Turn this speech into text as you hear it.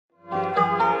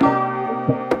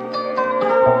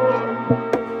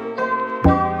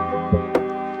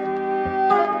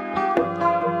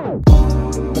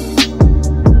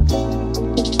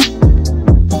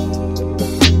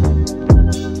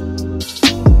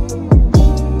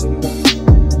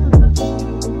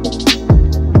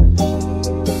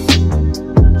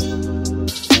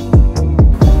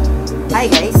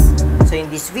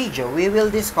we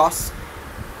will discuss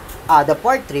the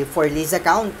part 3 for lease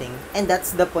accounting, and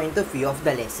that's the point of view of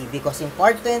the lessee, because in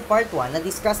part 2 and part 1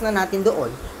 na-discuss na natin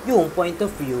doon yung point of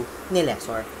view ni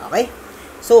lessor. Okay?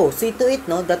 So, see to it,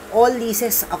 no, that all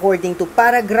leases according to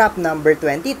paragraph number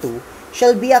 22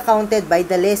 shall be accounted by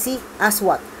the lessee as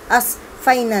what? As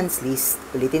finance lease.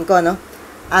 Ulitin ko, no?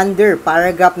 Under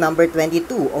paragraph number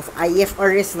 22 of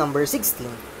IFRS number 16,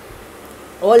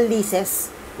 all leases,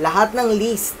 lahat ng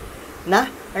lease na,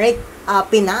 right,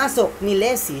 pinasok ni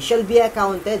lessee shall be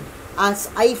accounted as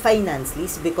a finance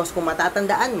lease, because kung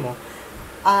matatandaan mo,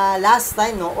 last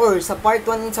time, no, or sa part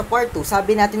 1 and sa part 2,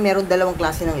 sabi natin meron dalawang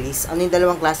klase ng lease. Ano yung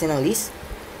dalawang klase ng lease?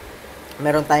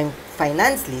 Meron tayong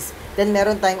finance lease, then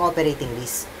meron tayong operating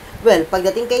lease. Well,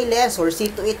 pagdating kay lessor,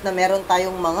 see to it na meron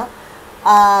tayong mga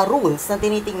rules na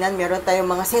tinitingnan, meron tayong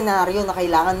mga senaryo na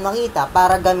kailangan makita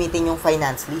para gamitin yung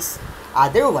finance lease.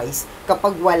 Otherwise,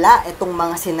 kapag wala itong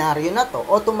mga senaryo na to,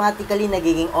 automatically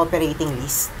nagiging operating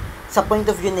lease. Sa point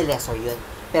of view ni lessor yun.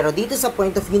 Pero dito sa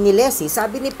point of view ni lessee,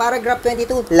 sabi ni paragraph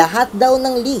 22, lahat daw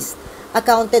ng lease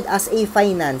accounted as a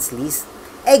finance lease,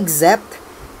 except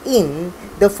in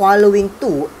the following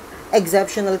two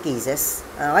exceptional cases.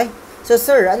 Okay? So,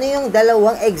 sir, ano yung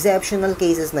dalawang exceptional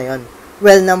cases na yon?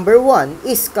 Well, number 1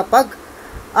 is kapag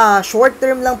short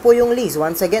term lang po yung lease.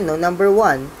 Once again, no, number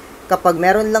 1, kapag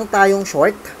meron lang tayong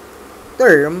short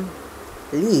term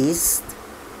lease,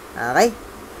 okay?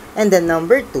 And then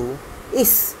number 2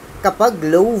 is kapag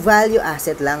low value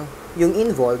asset lang yung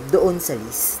involved doon sa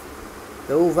lease.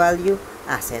 Low value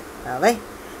asset, okay?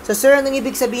 So, sir, anong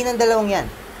ibig sabihin ng dalawang yan?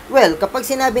 Well, kapag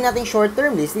sinabi natin short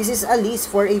term lease, this is a lease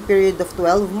for a period of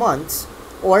 12 months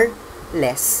or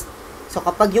less. So,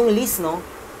 kapag yung lease, no,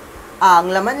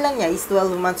 ang laman lang niya is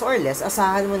 12 months or less,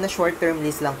 asahan mo na short-term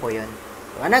lease lang po yun.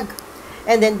 Wanag.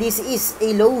 And then, this is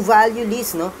a low-value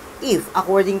lease, no, if,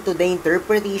 according to the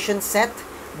interpretation set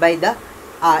by the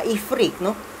IFRIC,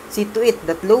 no, see to it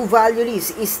that low-value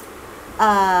lease is,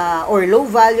 or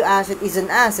low-value asset is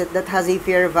an asset that has a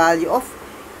fair value of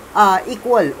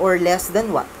equal or less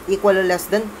than what? Equal or less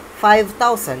than $5,000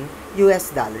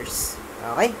 US.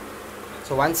 Okay?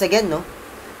 So, once again, no,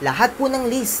 lahat po ng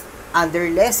lease under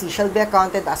lessee shall be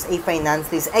accounted as a finance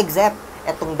lease, except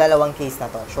etong dalawang case na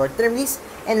to, short-term lease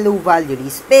and low-value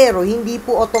lease. Pero, hindi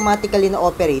po automatically na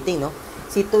operating, no?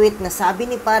 See to it na sabi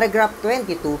ni paragraph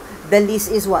 22, the lease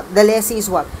is what? The lessee is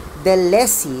what? The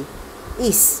lessee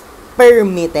is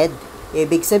permitted.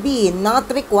 Ibig sabihin, not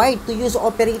required to use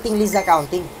operating lease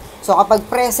accounting. So, kapag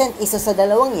present isa sa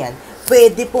dalawang yan,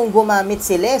 pwede pong gumamit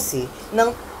si lessee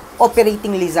ng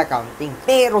operating lease accounting.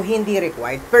 Pero hindi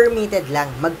required. Permitted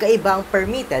lang. Magkaiba ang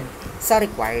permitted sa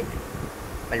required.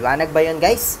 Maliwanag ba yun,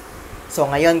 guys? So,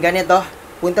 ngayon ganito.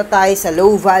 Punta tayo sa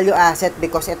low value asset,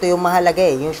 because ito yung mahalaga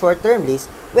eh. Yung short term lease,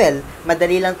 well,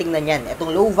 madali lang tingnan yan.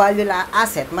 Itong low value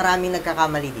asset, maraming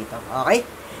nagkakamali dito. Okay?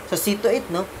 So, see to it,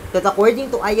 no? That according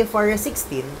to IFRS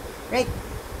 16, right?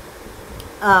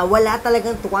 Wala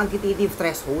talagang quantitative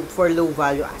threshold for low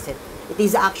value asset. It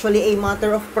is actually a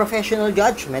matter of professional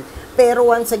judgment. Pero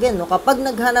once again, no, kapag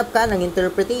naghanap ka ng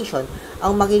interpretation,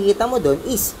 ang makikita mo doon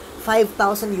is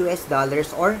 $5,000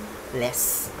 or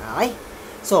less. Okay?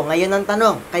 So, ngayon ang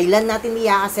tanong, kailan natin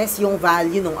i-assess yung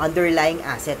value ng underlying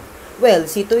asset? Well,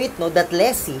 see to it, no, that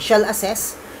lessee shall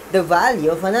assess the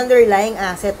value of an underlying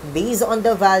asset based on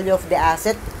the value of the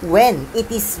asset when it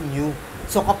is new.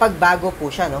 So, kapag bago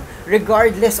po siya, no,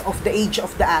 regardless of the age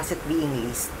of the asset being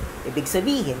leased. Ibig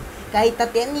sabihin, kahit na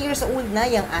 10 years old na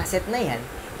yung asset na yan,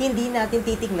 hindi natin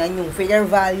titignan yung fair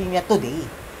value niya today.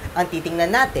 Ang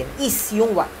titignan natin is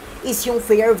yung what? Is yung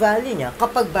fair value niya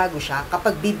kapag bago siya,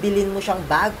 kapag bibilin mo siyang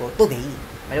bago today.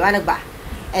 Maliwanag ba?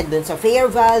 And dun sa fair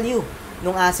value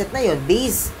ng asset na yon,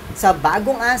 based sa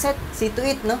bagong asset, see to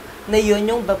it, no, na yun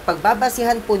yung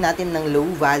pagbabasihan po natin ng low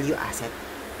value asset.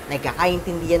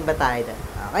 Nagkakaintindihan ba tayo doon?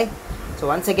 Okay?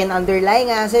 So once again, underlying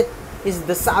asset is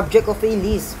the subject of a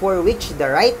lease for which the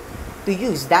right to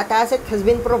use that asset has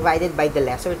been provided by the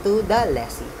lessor to the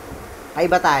lessee. Ay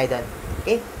ba tayo doon?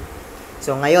 Okay?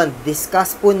 So, ngayon,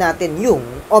 discuss po natin yung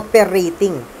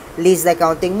operating lease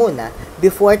accounting muna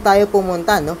before tayo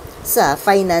pumunta, no, sa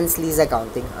finance lease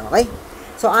accounting. Okay?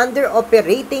 So, under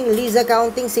operating lease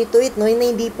accounting, see to it, no,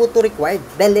 hindi po to required.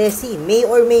 The lessee may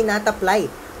or may not apply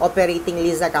operating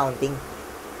lease accounting.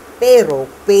 Pero,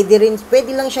 pwede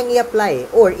lang siyang i-apply,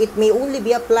 or it may only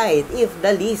be applied if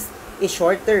the lease is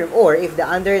short term or if the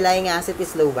underlying asset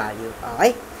is low value.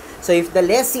 Okay? So, if the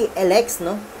lessee elects,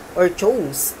 no, or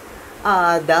chose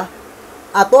to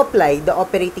apply the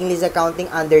operating lease accounting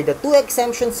under the two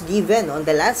exemptions given on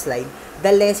the last slide,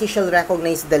 the lessee shall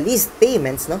recognize the lease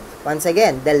payments, no? Once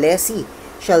again, the lessee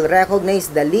shall recognize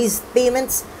the lease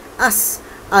payments as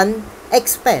an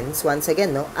expense, once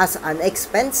again, no, as an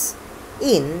expense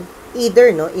in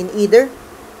either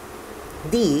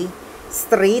the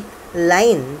straight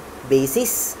line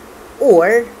basis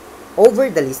or over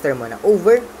the lease term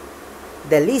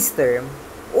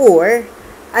or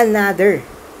another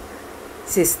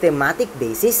systematic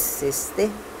basis,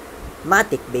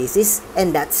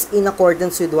 and that's in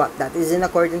accordance with what? That is in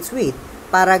accordance with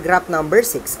paragraph number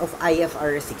 6 of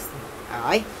IFRS 16.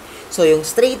 Okay? So, yung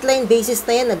straight line basis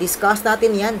na yan, na-discuss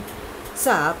natin yan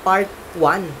sa part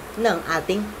 1 ng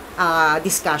ating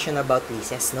discussion about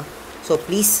leases, no? So,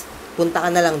 please, punta ka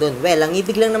na lang doon. Well, ang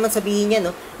ibig lang naman sabihin niya,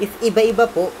 no, if iba-iba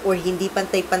po or hindi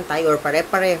pantay-pantay or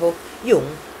pare-pareho yung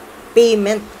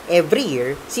payment every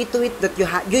year, see to it that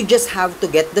you just have to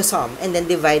get the sum and then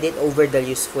divide it over the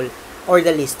useful or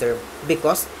the lease term.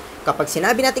 Because kapag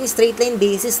sinabi nating straight line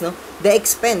basis, no, the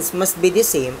expense must be the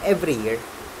same every year.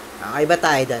 Okay ba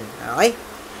tayo dun? Okay?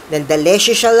 Then the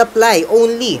lessee shall apply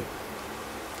only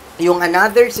yung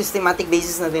another systematic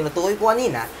basis na tinutukoy ko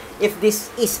kanina if this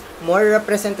is more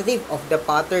representative of the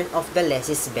pattern of the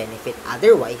lessee's benefit.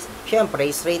 Otherwise, syempre,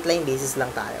 straight line basis lang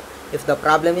tayo. If the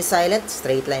problem is silent,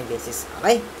 straight line basis.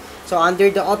 Okay? So, under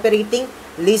the operating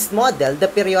lease model, the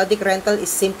periodic rental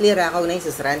is simply recognized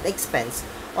as rent expense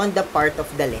on the part of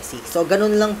the lessee. So,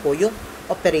 ganun lang po yung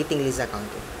operating lease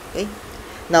accounting. Okay?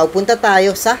 Now, punta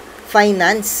tayo sa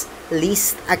finance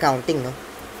lease accounting, no?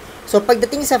 So,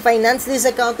 pagdating sa finance lease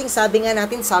accounting, sabi nga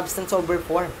natin, substance over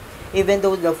form. Even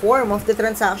though the form of the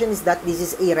transaction is that this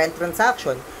is a rent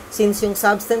transaction, since yung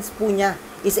substance po niya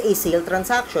is a sale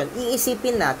transaction,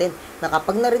 iisipin natin na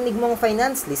kapag narinig mong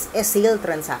finance lease, sale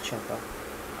transaction to.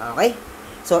 Okay?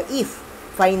 So, if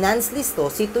finance lease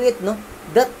to, see to it, no,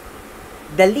 that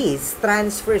the lease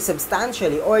transfers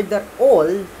substantially or all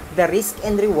the risk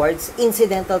and rewards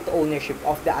incidental to ownership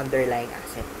of the underlying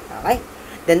asset. Okay?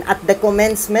 Then, at the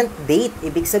commencement date,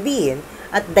 ibig sabihin,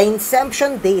 at the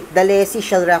inception date, the lessee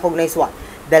shall recognize what?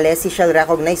 The lessee shall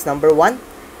recognize, number 1,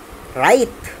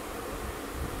 right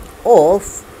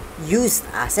of used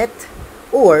asset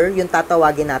or yung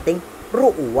tatawagin nating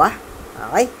ruuwa.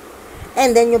 Okay?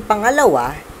 And then, yung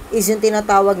pangalawa is yung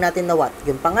tinatawag natin na what?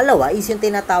 Yung pangalawa is yung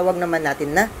tinatawag naman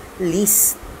natin na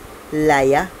lease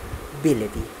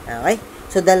liability. Okay?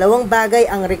 So, dalawang bagay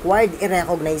ang required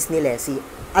i-recognize ni lessee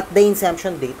at the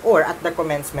inception date or at the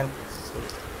commencement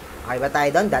date. Okay ba tayo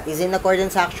doon? That is in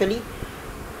accordance actually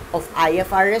of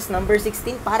IFRS number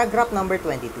 16, paragraph number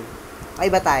 22. Okay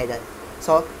ba tayo doon?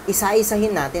 So,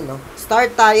 isa-isahin natin, no?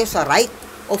 Start tayo sa right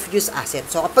of use asset.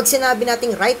 So, kapag sinabi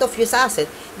nating right of use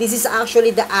asset, this is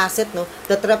actually the asset, no,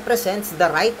 that represents the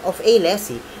right of a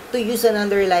lessee to use an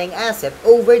underlying asset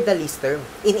over the lease term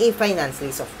in a finance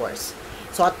lease, of course.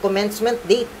 So, at commencement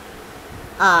date,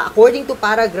 according to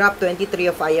paragraph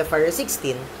 23 of IFRS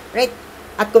 16, right,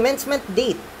 at commencement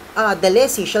date, the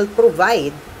lessee shall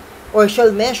provide or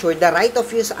shall measure the right of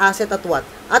use asset at what?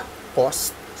 At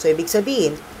cost. So, ibig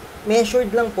sabihin, measured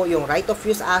lang po yung right of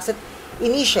use asset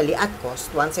initially at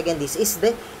cost. Once again, this is the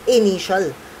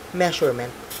initial measurement.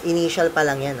 Initial pa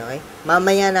lang yan, okay?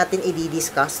 Mamaya natin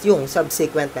i-discuss yung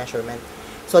subsequent measurement.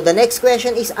 So, the next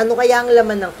question is, ano kaya ang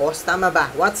laman ng cost? Tama ba?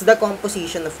 What's the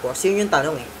composition of cost? Yun yung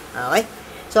tanong, eh. Okay?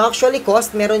 So, actually,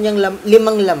 cost, meron yung 5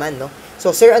 laman, no? So,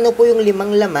 sir, ano po yung 5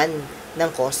 laman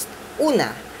ng cost?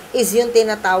 Una, is yung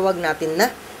tinatawag natin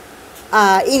na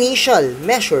initial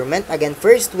measurement. Again,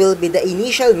 first will be the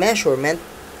initial measurement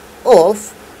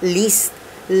of lease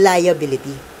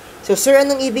liability. So, sir,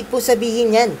 anong ibig po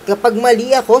sabihin yan? Kapag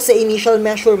mali ako sa initial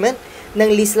measurement ng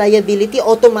lease liability,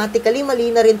 automatically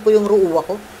mali na rin po yung ruuwa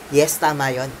ko? Yes, tama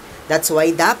yon. That's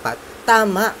why dapat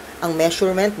tama ang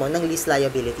measurement mo ng lease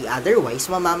liability. Otherwise,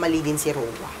 mamamali din si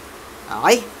ruuwa.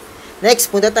 Okay? Next,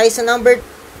 punta tayo sa number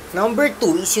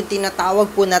 2 is yung tinatawag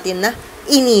po natin na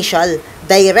initial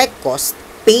direct cost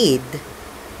paid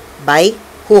by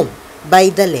whom? By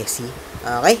the lessee.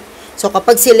 Okay? So,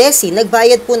 kapag si lessee,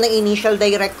 nagbayad po ng initial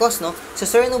direct cost, no? So,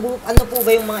 sir, ano po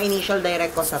ba yung mga initial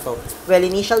direct cost na to? Well,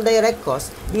 initial direct cost,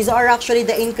 these are actually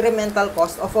the incremental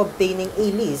cost of obtaining a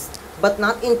lease, but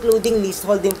not including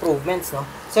leasehold improvements, no?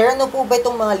 Sir, ano po ba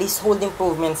itong mga leasehold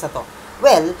improvements na to?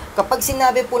 Well, kapag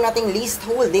sinabi po nating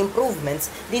leasehold improvements,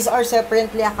 these are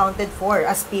separately accounted for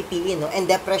as PPE, no? And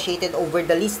depreciated over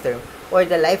the lease term or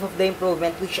the life of the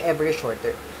improvement, whichever is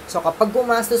shorter. So, kapag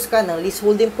gumastos ka ng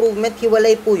leasehold improvement,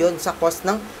 hiwalay po yun sa cost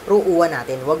ng ruuan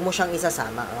natin. Huwag mo siyang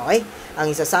isasama, okay? Ang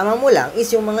isasama mo lang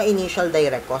is yung mga initial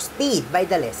direct cost paid by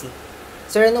the lessee.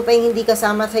 Sir, ano pa yung hindi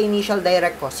kasama sa initial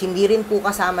direct cost? Hindi rin po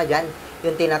kasama dyan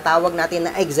yung tinatawag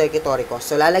natin na executory cost.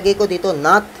 So, lalagay ko dito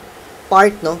not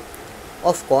part, no,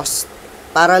 of cost.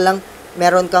 Para lang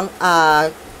meron kang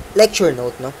lecture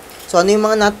note, no? So, ano yung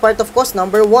mga not part of cost?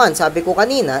 Number 1, sabi ko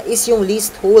kanina, is yung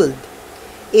leasehold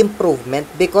improvement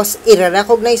because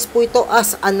i-recognize po ito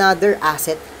as another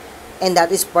asset and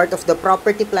that is part of the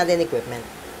property, plant, and equipment.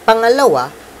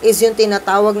 Pangalawa is yung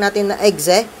tinatawag natin na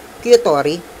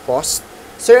executory cost.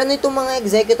 Sir, ano itong mga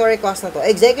executory cost na to?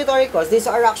 Executory cost, these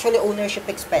are actually ownership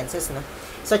expenses, no?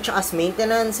 Such as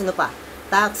maintenance, ano pa?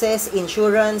 Taxes,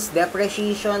 insurance,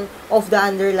 depreciation of the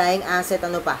underlying asset,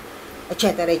 ano pa?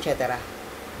 Etc. etc.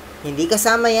 Hindi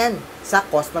kasama yan sa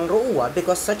cost ng ROUA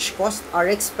because such costs are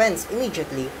expensed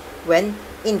immediately when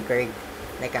incurred.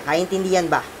 Nakakaintindihan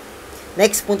ba?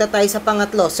 Next, punta tayo sa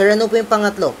pangatlo. Sir, ano po yung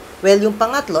pangatlo? Well, yung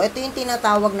pangatlo, ito yung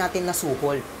tinatawag natin na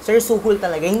suhol. Sir, suhol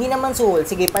talaga. Hindi naman suhol.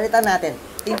 Sige, palitan natin.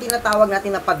 Ito yung tinatawag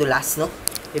natin na padulas, no?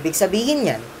 Ibig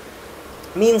sabihin yan,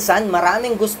 minsan,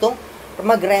 maraming gustong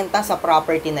magrenta sa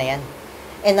property na yan.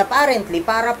 And apparently,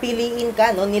 para piliin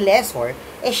ka, no, ni lessor,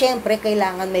 syempre,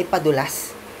 kailangan may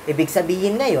padulas. Ibig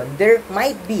sabihin ngayon, there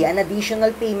might be an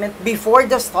additional payment before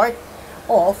the start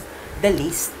of the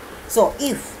lease. So,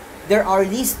 if there are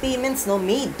lease payments, no,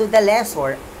 made to the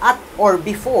lessor at or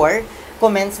before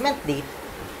commencement date,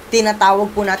 tinatawag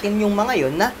po natin yung mga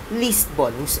yon na lease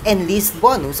bonus. And lease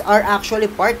bonus are actually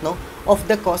part, no, of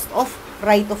the cost of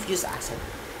right of use asset.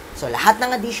 So, lahat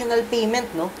ng additional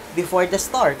payment, no, before the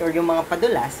start or yung mga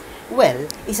padulas, well,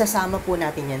 isasama po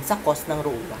natin yan sa cost ng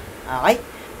ROUA. Okay?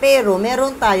 Pero,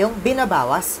 meron tayong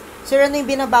binabawas. Sir, ano yung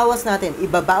binabawas natin?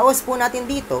 Ibabawas po natin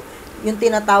dito yung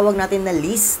tinatawag natin na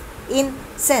lease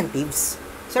incentives.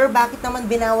 Sir, bakit naman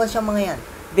binawas yung mga yan?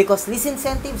 Because lease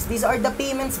incentives, these are the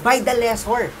payments by the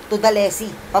lessor to the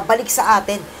lessee. Pabalik sa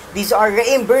atin. These are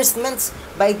reimbursements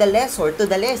by the lessor to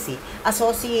the lessee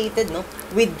associated, no,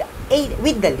 with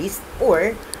the lease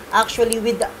or actually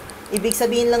with the, ibig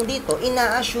sabihin lang dito,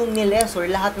 ina-assume ni lessor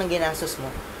lahat ng ginastos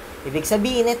mo. Ibig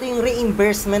sabihin, ito yung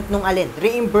reimbursement nung alin?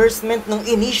 Reimbursement nung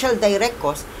initial direct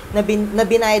cost na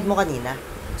binayad mo kanina.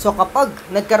 So, kapag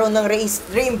nagkaroon ng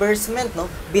reimbursement,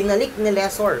 no, binalik ni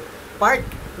lessor part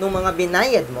ng mga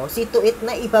binayad mo, see to it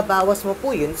na ibabawas mo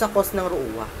po yun sa cost ng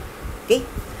ROUA. Okay?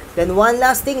 Then, one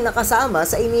last thing na kasama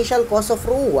sa initial cost of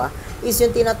ROUA is yung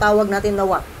tinatawag natin na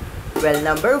what? Well,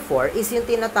 number 4 is yung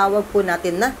tinatawag po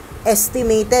natin na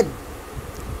estimated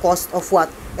cost of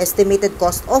what? Estimated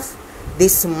cost of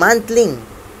dismantling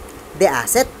the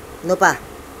asset. Ano pa?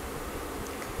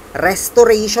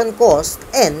 Restoration cost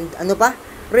and ano pa?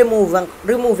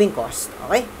 Removing cost.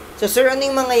 Okay? So, sir, ano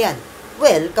yung mga yan?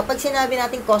 Well, kapag sinabi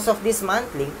natin cost of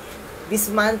dismantling,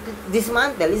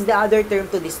 dismantle is the other term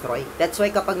to destroy. That's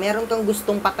why kapag meron kang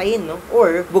gustong patayin, no,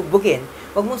 or bugbugin,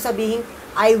 wag mong sabihin,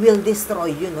 I will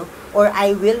destroy you, no, or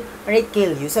I will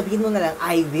kill you. Sabihin mo na lang,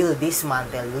 I will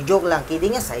dismantle you. Joke lang,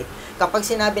 kidding aside, kapag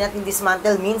sinabi natin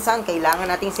dismantle, minsan kailangan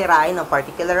nating sirain ng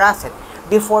particular asset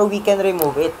before we can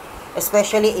remove it.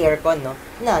 Especially aircon, no,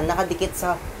 na nakadikit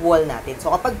sa wall natin.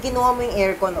 So, kapag kinuha mo yung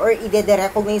aircon or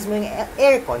i-recognize mo yung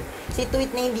aircon, see to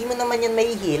it na hindi mo naman yan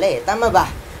mahihila eh. Tama ba?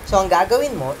 So, ang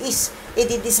gagawin mo is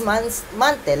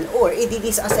i-dismantle or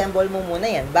i-disassemble mo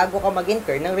muna yan bago ka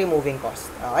mag-incur ng removing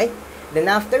cost. Okay? Then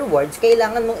afterwards,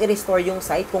 kailangan mong i-restore yung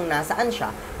site kung nasaan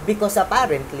siya because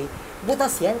apparently,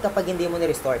 butas yan kapag hindi mo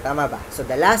ni-restore. Tama ba? So,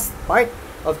 the last part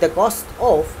of the cost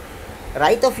of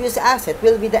right of use asset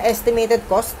will be the estimated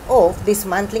cost of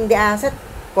dismantling the asset,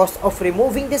 cost of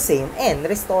removing the same, and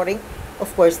restoring,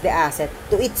 of course, the asset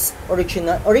to its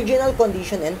original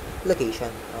condition and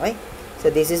location. Okay? So,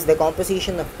 this is the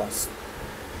composition of cost.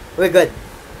 We're good.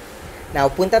 Now,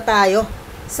 punta tayo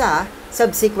sa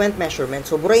subsequent measurement.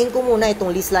 So, burahin ko muna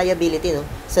itong lease liability, no?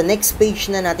 Sa next page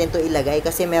na natin to ilagay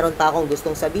kasi meron pa akong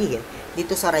gustong sabihin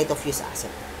dito sa right of use asset.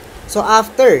 So,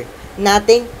 after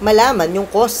nating malaman yung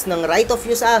cost ng right of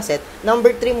use asset,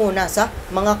 number 3 muna sa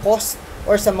mga cost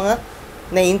or sa mga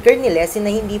na-incur ni lessee na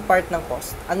hindi part ng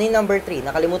cost. Ano yung number 3?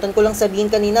 Nakalimutan ko lang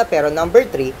sabihin kanina, pero number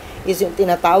 3 is yung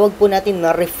tinatawag po natin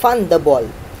na refundable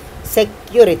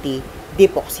security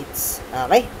deposits.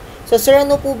 Okay? So, sir,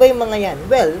 ano po ba yung mga yan?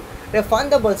 Well,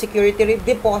 refundable security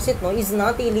deposit, no, is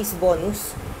not a lease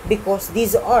bonus because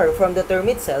these are, from the term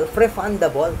itself,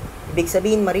 refundable. Ibig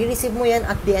sabihin, marireceive mo yan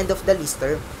at the end of the lease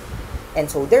term.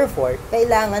 And so, therefore,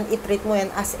 kailangan i-treat mo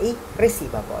yan as a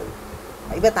receivable.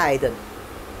 Iba tayo dun.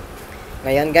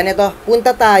 Ngayon, ganito.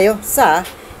 Punta tayo sa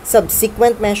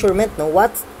subsequent measurement. No?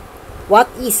 What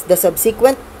is the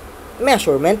subsequent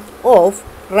measurement of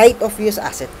right of use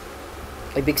asset?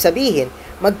 Ibig sabihin,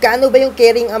 magkano ba yung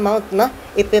carrying amount na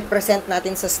ipipresent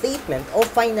natin sa statement of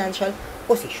financial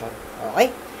position?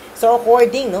 Okay? So,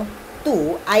 according, no,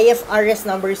 to IFRS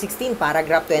number 16,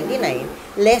 paragraph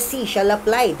 29, lessee shall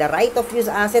apply the right of use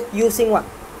asset using what?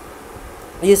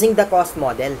 Using the cost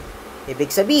model.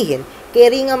 Ibig sabihin,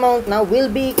 carrying amount now will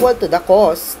be equal to the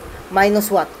cost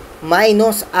minus what?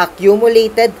 Minus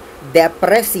accumulated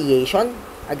depreciation.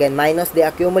 Again, minus the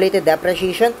accumulated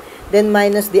depreciation. Then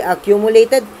minus the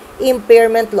accumulated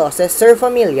impairment losses. Sir,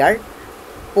 familiar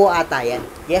po ata yan?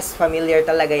 Yes, familiar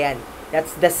talaga yan.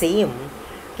 That's the same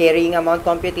carrying amount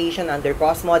computation under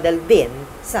cost model din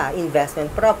sa investment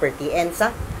property and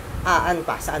sa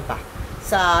saan pa?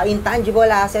 Sa intangible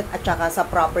asset at saka sa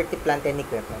property, plant, and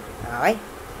equipment. Okay?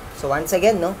 So, once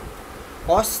again, no?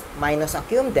 Cost minus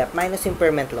accum debt minus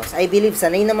impairment loss. I believe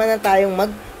sanay naman na tayong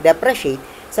mag-depreciate.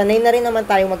 Sanay na rin naman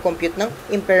tayong mag-compute ng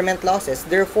impairment losses.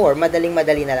 Therefore,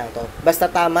 madaling-madali na lang to.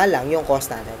 Basta tama lang yung cost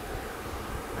natin.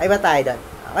 Ay ba tayo doon?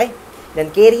 Okay?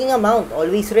 Then, carrying amount,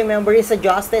 always remember, is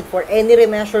adjusted for any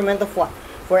remeasurement of what?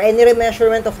 For any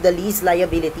remeasurement of the lease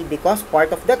liability because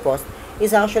part of the cost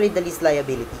is actually the lease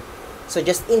liability. So,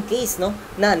 just in case, no,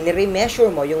 na ni-remeasure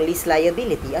mo yung lease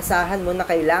liability, asahan mo na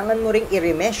kailangan mo ring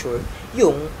i-remeasure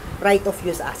yung right of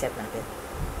use asset natin.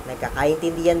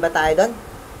 Nagkakaintindihan ba tayo doon?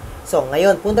 So,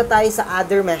 ngayon, punta tayo sa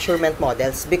other measurement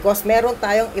models because meron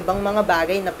tayong ibang mga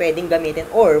bagay na pwedeng gamitin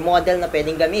or model na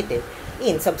pwedeng gamitin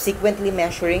in subsequently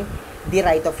measuring the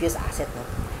right of use asset, no?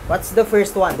 What's the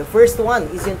first one? The first one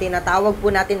is yung tinatawag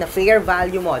po natin na fair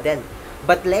value model.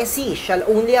 But lessee shall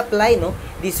only apply, no,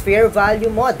 this fair value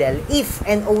model if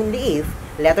and only if,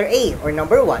 letter A or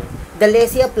number 1, the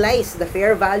lessee applies the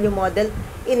fair value model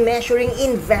in measuring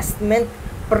investment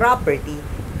property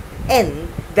and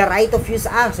the right of use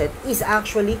asset is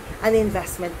actually an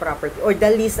investment property or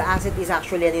the leased asset is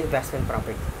actually an investment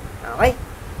property. Okay?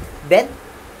 Then,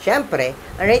 syempre,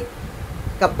 alright,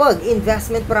 kapag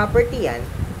investment property yan,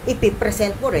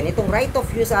 ipipresent mo rin itong right of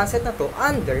use asset na to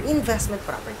under investment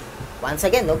property. Once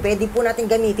again, no, pwede po natin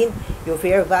gamitin yung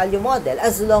fair value model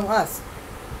as long as,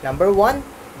 number 1,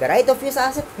 the right of use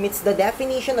asset meets the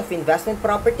definition of investment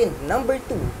property. And number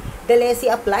 2, the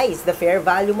lessee applies the fair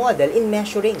value model in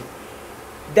measuring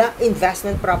the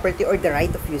investment property or the right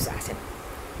of use asset.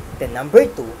 Then number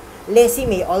 2, lessee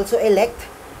may also elect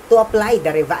to apply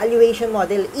the revaluation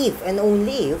model if and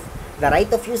only if the right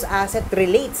of use asset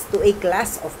relates to a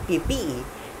class of PPE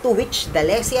to which the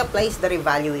lessee applies the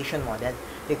revaluation model.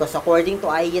 Because according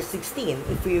to IAS 16,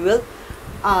 if we will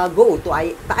go to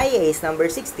IAS number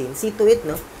 16, see to it,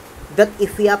 no, that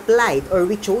if we applied or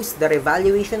we chose the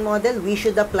revaluation model, we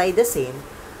should apply the same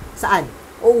saan?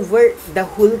 Over the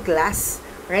whole class,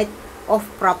 right, of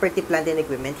property, plant, and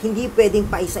equipment. Hindi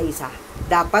pwedeng paisa-isa.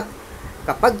 Dapat,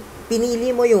 kapag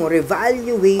pinili mo yung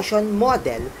revaluation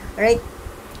model, right,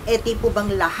 tipo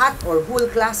bang lahat or whole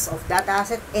class of that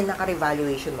asset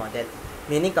naka-revaluation model.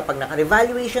 Meaning, kapag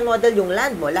naka-revaluation model yung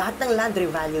land mo, lahat ng land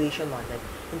revaluation model.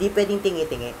 Hindi pwedeng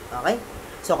tingi-tingi. Okay?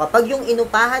 So, kapag yung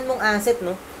inupahan mong asset,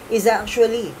 no, is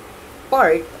actually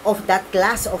part of that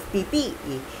class of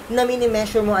PPE na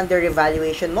mini-measure mo under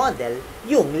revaluation model,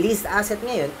 yung leased asset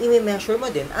ngayon, i-measure mo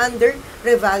din under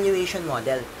revaluation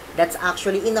model. That's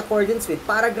actually in accordance with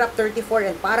paragraph 34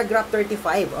 and paragraph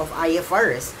 35 of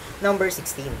IFRS number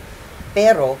 16.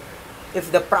 Pero, if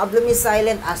the problem is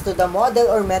silent as to the model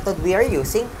or method we are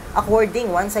using,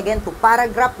 according once again to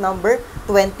paragraph number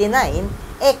 29,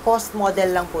 cost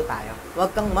model lang po tayo.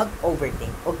 Huwag kang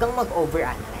mag-overthink. Huwag kang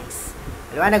mag-overanalyze.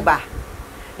 Maliwanag ba?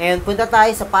 Ngayon, punta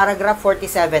tayo sa paragraph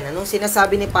 47. Anong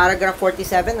sinasabi ni paragraph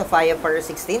 47 of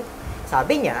IFRS 16?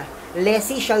 Sabi niya,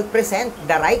 lessee shall present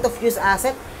the right of use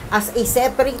asset as a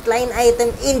separate line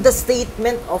item in the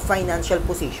statement of financial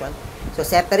position. So,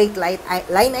 separate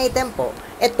line item po,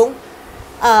 itong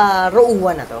row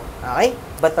 1 na to. Okay?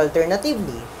 But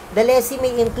alternatively, the lessee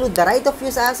may include the right of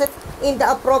use asset in the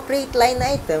appropriate line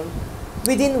item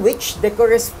within which the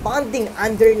corresponding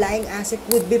underlying asset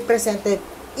would be presented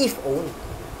if owned.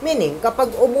 Meaning,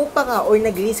 kapag umupa ka or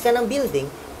nag-lease ka ng building,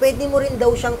 pwede mo rin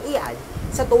daw siyang i-add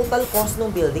sa total cost ng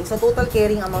building, sa total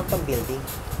carrying amount ng building.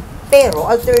 Pero,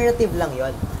 alternative lang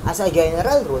yon. As a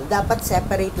general rule, dapat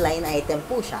separate line item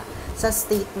po siya sa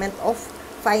statement of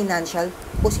financial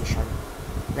position.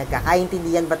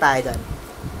 Nagkakaintindihan ba tayo doon?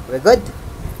 We're good?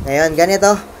 Ngayon,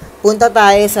 ganito. Punta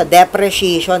tayo sa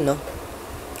depreciation, no,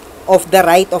 of the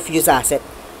right of use asset.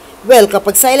 Well,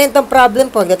 kapag silent ang problem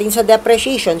pagdating sa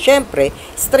depreciation, syempre,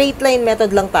 straight line method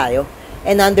lang tayo.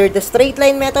 And under the straight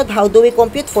line method, how do we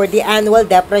compute for the annual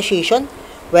depreciation?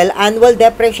 Well, annual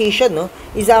depreciation, no,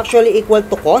 is actually equal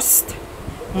to cost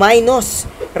minus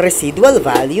residual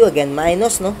value. Again,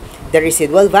 minus, no, the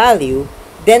residual value,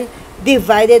 then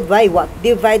divided by what?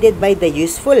 Divided by the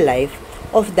useful life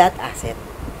of that asset.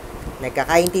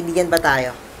 Nagkakaintindihan ba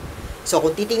tayo? So,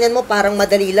 kung titingnan mo, parang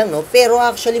madali lang, no? Pero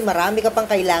actually, marami ka pang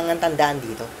kailangan tandaan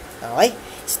dito. Okay?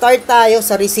 Start tayo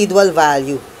sa residual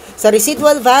value. Sa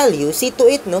residual value, see to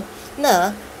it, no?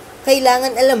 Na,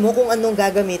 kailangan alam mo kung anong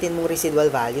gagamitin mong residual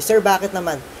value. Sir, bakit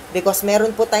naman? Because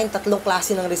meron po tayong tatlong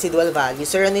klase ng residual value.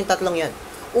 Sir, ano yung tatlong yan?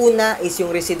 Una is yung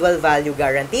residual value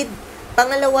guaranteed.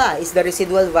 Pangalawa is the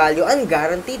residual value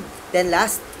unguaranteed. Then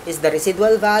last is the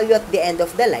residual value at the end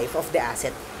of the life of the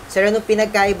asset. Sir, anong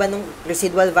pinagkaiba ng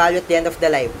residual value at the end of the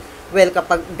life? Well,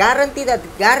 kapag guaranteed at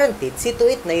guaranteed, see to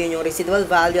it na yun yung residual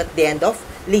value at the end of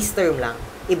lease term lang.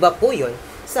 Iba po yun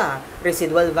sa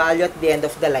residual value at the end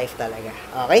of the life talaga.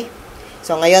 Okay?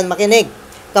 So, ngayon, makinig.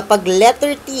 Kapag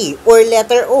letter T or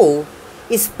letter O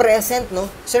is present, no?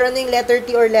 Sir, ano yung letter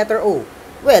T or letter O?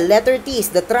 Well, letter T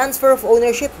is the transfer of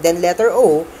ownership, then letter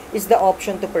O is the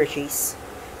option to purchase.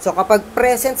 So, kapag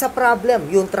present sa problem,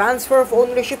 yung transfer of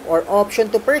ownership or option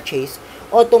to purchase,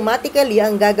 automatically,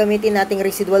 ang gagamitin nating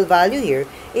residual value here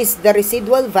is the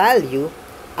residual value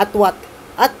at what?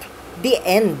 At the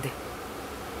end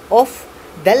of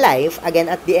the life, again,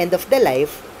 at the end of the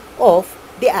life of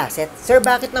the asset. Sir,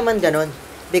 bakit naman ganon?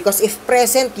 Because if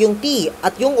present yung T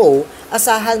at yung O,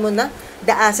 asahan mo na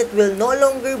the asset will no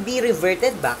longer be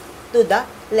reverted back to the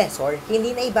lessor.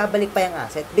 Hindi na ibabalik pa yung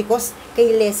asset because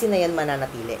kay lessee na yan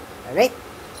mananatili. Alright?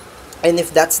 And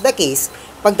if that's the case,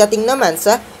 pagdating naman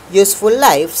sa useful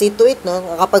life, see to it, no,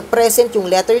 kapag present yung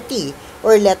letter T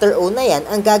or letter O na yan,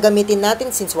 ang gagamitin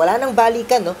natin since wala nang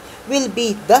balikan, no, will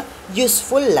be the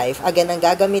useful life. Again, ang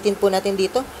gagamitin po natin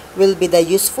dito will be the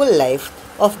useful life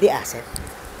of the asset.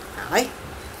 Okay?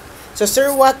 So,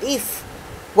 sir, what if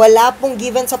wala pong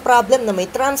given sa problem na may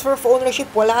transfer of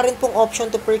ownership, wala rin pong option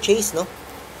to purchase, no?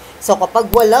 So, kapag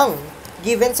walang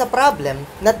given sa problem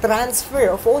na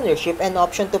transfer of ownership and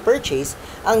option to purchase,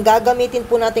 ang gagamitin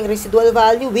po nating residual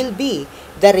value will be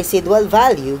the residual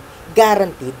value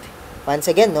guaranteed.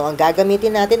 Once again, no, ang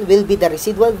gagamitin natin will be the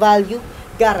residual value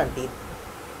guaranteed.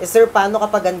 Sir, paano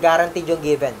kapag unguaranteed yung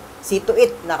given? See to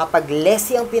it na kapag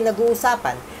lessee ang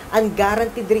pinag-uusapan,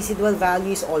 unguaranteed residual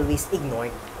value is always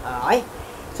ignored. Okay?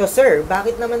 So, sir,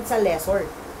 bakit naman sa lessor?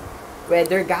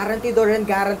 Whether guaranteed or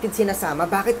unguaranteed sinasama,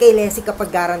 bakit kay lessee kapag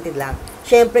guaranteed lang?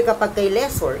 Siyempre, kapag kay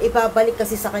lessor, ibabalik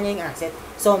kasi sa kanya yung asset.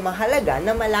 So, mahalaga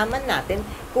na malaman natin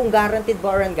kung guaranteed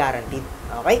ba or unguaranteed.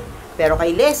 Okay? Pero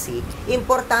kay lessee,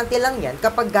 importante lang yan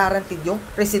kapag guaranteed yung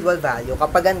residual value.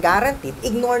 Kapag unguaranteed,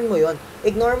 ignore mo yon.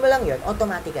 Ignore mo lang yon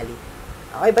automatically.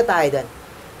 Okay ba tayo dun?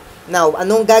 Now,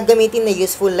 anong gagamitin na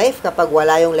useful life kapag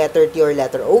wala yung letter T or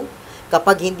letter O?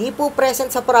 Kapag hindi po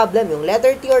present sa problem yung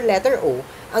letter T or letter O,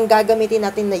 ang gagamitin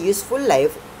natin na useful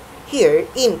life here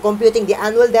in computing the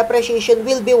annual depreciation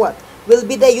will be what? Will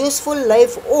be the useful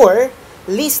life or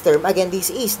lease term. Again,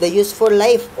 this is the useful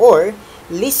life or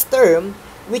lease term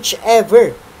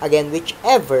whichever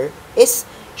is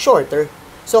shorter.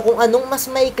 So, kung anong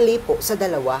mas maikli po sa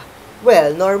dalawa,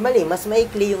 well, normally, mas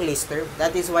maikli yung lease term.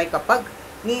 That is why kapag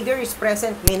neither is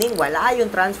present, meaning wala yung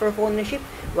transfer of ownership,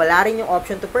 wala rin yung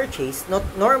option to purchase, not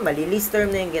normally, lease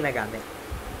term na yung ginagamit.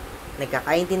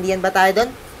 Nagkakaintindihan ba tayo doon?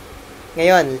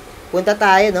 Ngayon, punta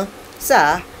tayo, no,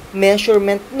 sa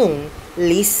measurement nung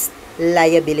lease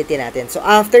liability natin. So,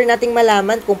 after nating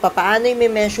malaman kung paano yung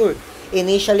may measure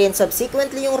initially and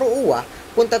subsequently yung RUA,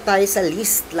 punta tayo sa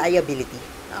lease liability.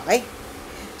 Okay?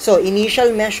 So,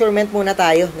 initial measurement muna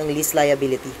tayo ng lease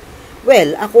liability.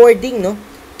 Well, according, no,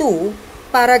 to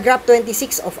paragraph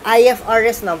 26 of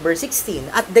IFRS number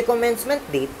 16, at the commencement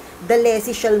date, the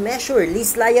lessee shall measure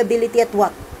lease liability at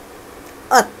what?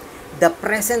 At the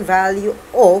present value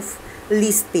of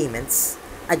lease payments.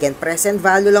 Again, present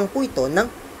value lang po ito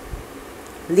ng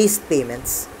lease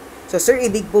payments. So, sir,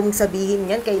 ibig pong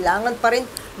sabihin yan, kailangan pa rin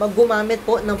maggumamit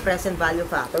po ng present value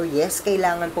factor. Yes,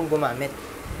 kailangan pong gumamit.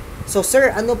 So,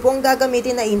 sir, ano pong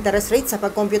gagamitin na interest rate sa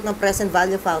pag-compute ng present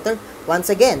value factor?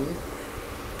 Once again,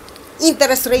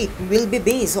 interest rate will be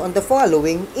based on the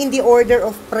following in the order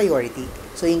of priority.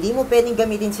 So, hindi mo pwedeng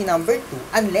gamitin si number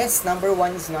 2 unless number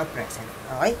 1 is not present.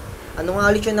 Okay? Ano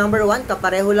nga ulit yung number 1?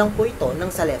 Kapareho lang po ito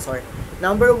ng sa lessor.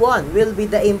 Number 1 will be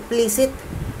the implicit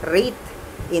rate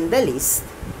in the list.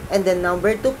 And then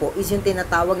number 2 po is yung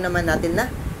tinatawag naman natin na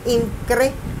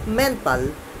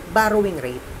incremental borrowing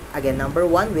rate. Again, number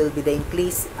 1 will be the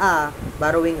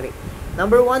borrowing rate.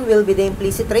 Number 1 will be the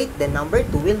implicit rate, then number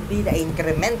 2 will be the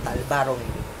incremental borrowing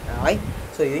rate. Okay?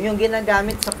 So, yun yung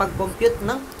ginagamit sa pag-compute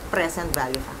ng present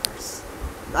value factors.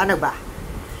 Ano ba?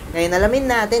 Ngayon, alamin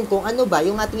natin kung ano ba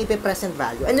yung ating ipe-present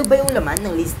value. Ano ba yung laman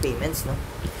ng lease payments, no?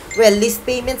 Well, lease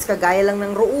payments, kagaya lang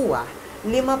ng RUA,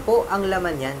 5 po ang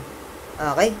laman yan.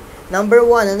 Okay? Number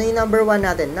 1, ano yung number 1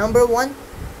 natin? Number 1,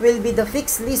 will be the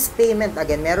fixed lease payment.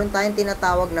 Again, meron tayong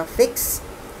tinatawag na fixed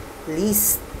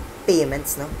lease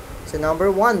payments, no? So,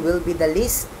 number 1 will be the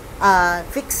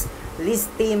fixed lease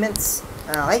payments.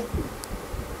 Okay?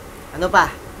 Ano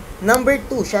pa? Number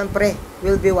 2, syempre,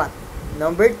 will be what?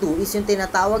 Number 2 is yung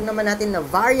tinatawag naman natin na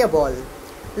variable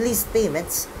lease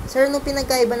payments. Sir, anong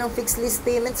pinagkaiba ng fixed lease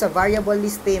payments sa variable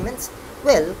lease payments?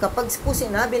 Well, kapag po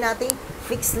sinabi natin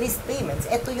fixed lease payments,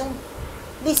 ito yung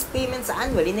lease payments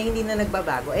annually na hindi na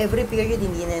nagbabago. Every period,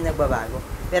 hindi na nagbabago.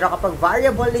 Pero kapag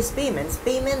variable lease payments,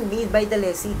 payment made by the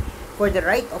lessee for the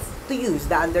right to use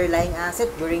the underlying asset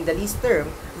during the lease term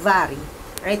vary,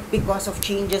 right? Because of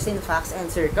changes in facts and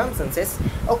circumstances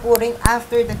occurring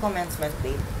after the commencement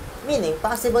date. Meaning,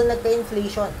 possible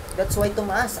nagka-inflation. That's why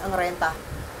tumaas ang renta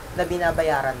na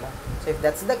binabayaran mo. So, if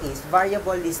that's the case,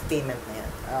 variable lease payment na yan.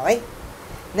 Okay?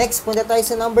 Next, punta tayo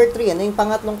sa number 3. Ano yung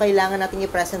pangatlong kailangan natin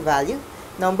yung present value?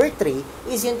 Number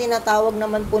 3 is yung tinatawag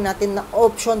naman po natin na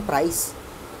option price.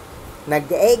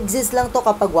 Nag-e-exist lang to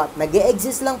kapag what?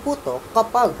 Nag-e-exist lang po to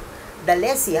kapag the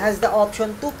lessee has the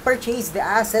option to purchase the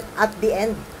asset at the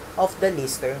end of the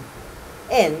lease term.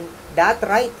 And that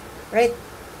right,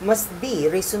 must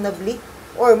be reasonably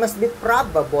or must be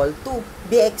probable to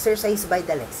be exercised by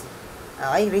the lessee.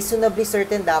 Okay? Reasonably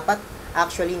certain dapat.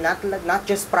 Actually, not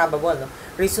just probable, no?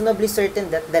 Reasonably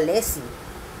certain that the lessee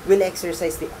will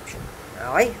exercise the option.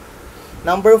 Okay?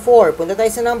 Number 4. Punta tayo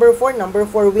sa number 4. Number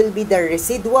 4 will be the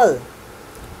residual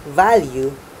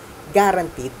value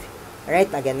guaranteed.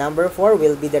 Alright? Again, number 4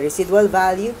 will be the residual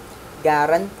value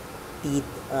guaranteed.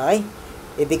 Okay?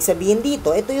 Ibig sabihin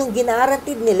dito, ito yung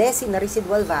ginaranteed ni lessee na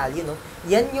residual value, no?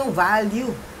 Yan yung value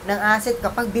ng asset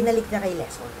kapag binalik niya kay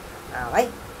lessor.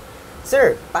 Okay?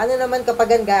 Sir, paano naman kapag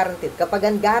unguaranteed? Kapag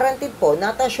unguaranteed po,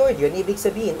 not assured yun, ibig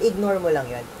sabihin, ignore mo lang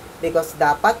yun. Because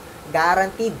dapat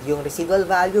guaranteed yung residual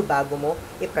value bago mo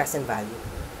i-present value.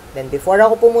 Then, before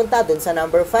ako pumunta dun sa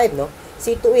number 5, no,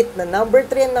 see to it na number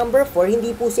 3 and number 4,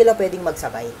 hindi po sila pwedeng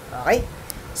magsabay. Okay?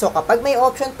 So, kapag may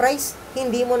option price,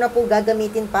 hindi mo na po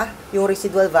gagamitin pa yung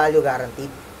residual value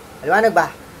guaranteed. Aliwanag ba?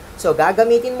 So,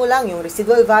 gagamitin mo lang yung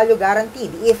residual value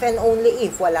guaranteed if and only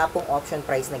if wala pong option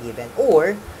price na given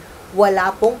or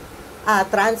wala pong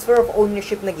transfer of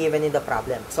ownership na given in the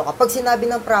problem. So, kapag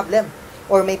sinabi ng problem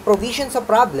or may provision sa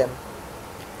problem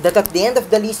that at the end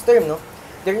of the lease term, no,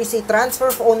 there is a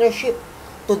transfer of ownership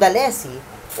to the lessee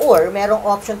or merong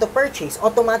option to purchase,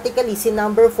 automatically si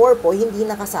number 4 po hindi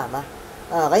nakasama.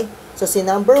 Okay? So, si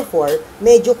number 4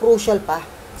 medyo crucial pa.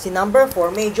 Si number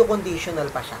 4 medyo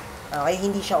conditional pa siya. Okay?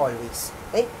 Hindi siya always.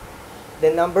 Okay?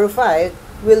 Then, number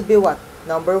 5 will be what?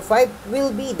 Number 5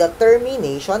 will be the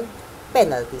termination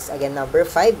penalties. Again, number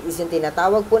 5 is yung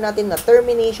tinatawag po natin na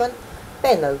termination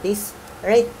penalties,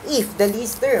 right? If the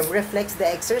lease term reflects the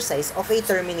exercise of a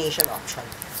termination option.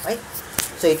 Right?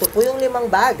 So, ito po yung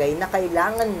 5 bagay na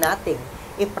kailangan nating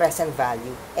i-present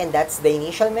value. And that's the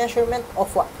initial measurement of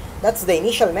what? That's the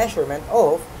initial measurement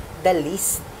of the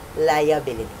lease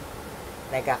liability.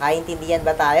 Nagkakaintindihan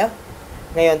ba tayo?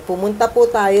 Ngayon, pumunta po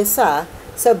tayo sa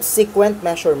subsequent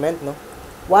measurement, no?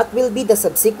 What will be the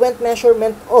subsequent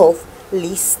measurement of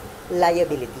lease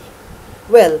liability?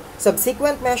 Well,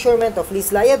 subsequent measurement of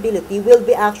lease liability will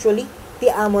be actually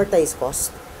the amortized cost.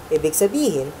 Ibig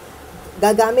sabihin,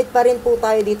 gagamit pa rin po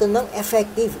tayo dito ng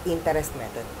effective interest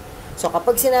method. So,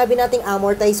 kapag sinabi nating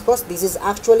amortized cost, this is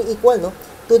actually equal, no,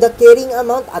 to the carrying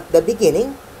amount at the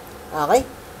beginning, okay,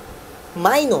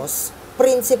 minus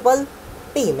principal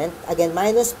payment. Again,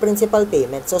 minus principal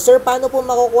payment. So, sir, paano po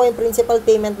makukuha yung principal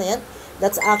payment na yan?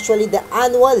 That's actually the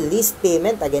annual lease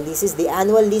payment. Again, this is the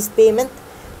annual lease payment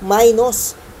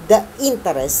minus the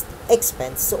interest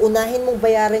expense. So, unahin mong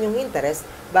bayaran yung interest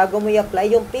bago mo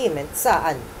i-apply yung payment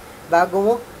saan? Bago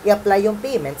mo i-apply yung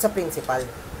payment sa principal.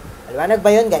 Aliwanag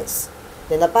ba yun, guys?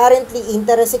 Then, apparently,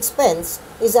 interest expense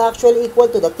is actually equal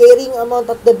to the carrying amount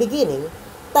at the beginning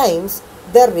times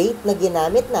the rate na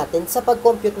ginamit natin sa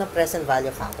pag-compute ng present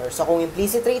value factor. So, kung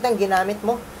implicit rate ang ginamit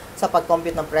mo sa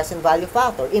pag-compute ng present value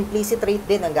factor, implicit rate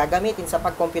din ang gagamitin sa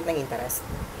pag-compute ng interest.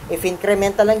 If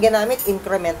incremental ang ginamit,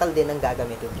 incremental din ang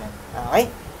gagamitin dyan.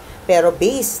 Okay? Pero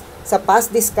based sa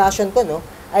past discussion ko, no,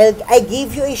 I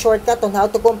give you a shortcut on how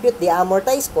to compute the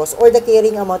amortized cost or the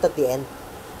carrying amount at the end.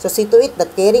 So, see to it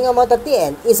that carrying amount at the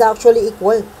end is actually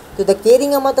equal to the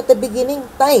carrying amount at the beginning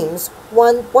times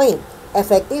 1 point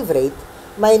effective rate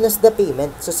minus the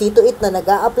payment. So, see to it na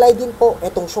nag-a-apply din po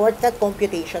itong shortcut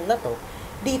computation na to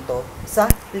dito sa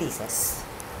leases.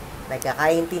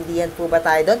 Nagkakaintindihan po ba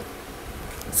tayo doon?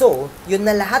 So, yun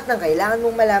na lahat ng kailangan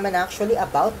mong malaman actually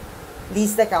about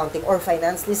lease accounting or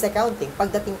finance lease accounting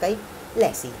pagdating kay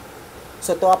lessee.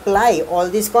 So, to apply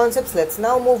all these concepts, let's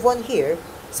now move on here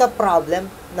sa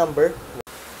problem number 1.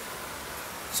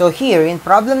 So here, in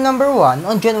problem number 1,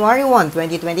 on January 1,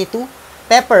 2022,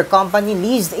 Pepper Company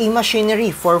leased a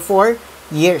machinery for 4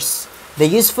 years. The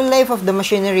useful life of the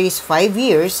machinery is 5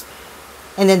 years,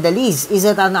 and then the lease is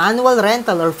at an annual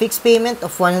rental or fixed payment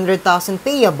of 100,000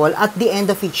 payable at the end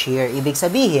of each year. Ibig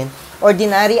sabihin,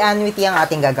 ordinary annuity ang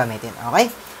ating gagamitin. Okay?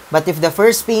 But if the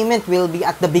first payment will be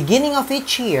at the beginning of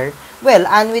each year, well,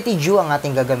 annuity due ang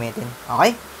ating gagamitin.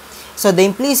 Okay? So the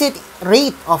implicit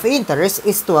rate of interest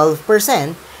is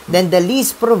 12%. Then the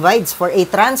lease provides for a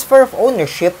transfer of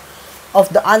ownership of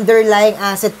the underlying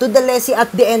asset to the lessee at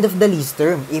the end of the lease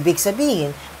term. Ibig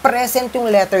sabihin, present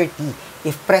yung letter T.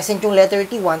 If present yung letter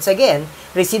T, once again,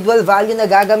 residual value na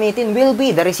gagamitin will be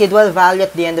the residual value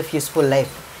at the end of useful life.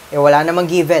 Wala namang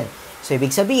given. So, ibig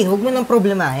sabihin, huwag mo nang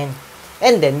problemahin.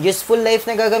 And then, useful life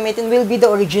na gagamitin will be the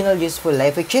original useful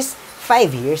life, which is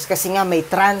 5 years, kasi nga may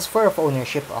transfer of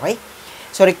ownership, okay?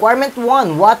 So, requirement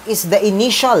 1, what is the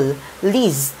initial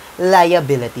lease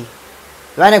liability?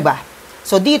 Liwanag ba?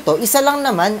 So, dito, isa lang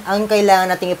naman ang kailangan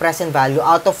nating i-present value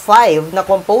out of 5 na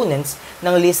components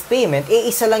ng lease payment,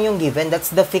 isa lang yung given,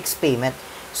 that's the fixed payment.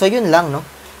 So, yun lang, no?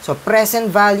 So, present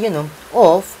value, no,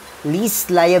 of lease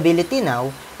liability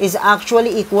now is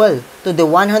actually equal to the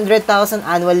 100,000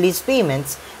 annual lease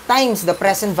payments times the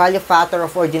present value factor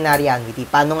of ordinary annuity.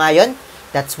 Paano nga yun?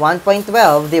 That's 1.12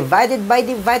 divided by,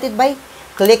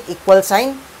 click equal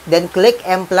sign, then click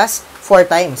M plus 4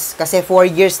 times. Kasi 4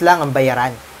 years lang ang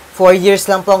bayaran. 4 years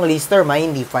lang po ang lease term,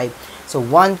 hindi 5. So,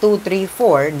 1, 2, 3,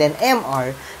 4, then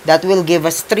MR, that will give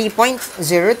us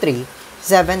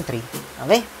 3.0373.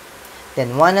 Okay?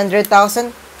 Then,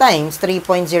 100,000 times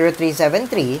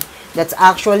 3.0373, that's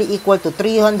actually equal to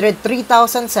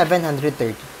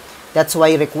 303,730. That's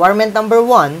why requirement number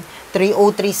 1,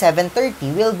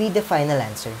 303,730 will be the final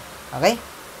answer. Okay?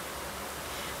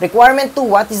 Requirement 2,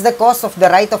 what is the cost of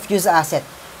the right of use asset?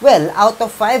 Well, out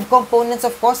of 5 components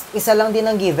of cost, isa lang din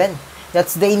ang given.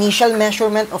 That's the initial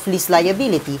measurement of lease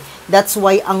liability. That's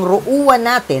why ang ROUA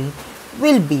natin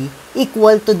will be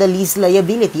equal to the lease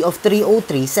liability of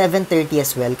 303,730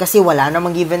 as well. Kasi wala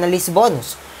namang given na lease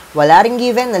bonus. Wala ring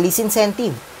given na lease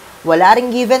incentive. Wala ring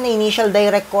given na initial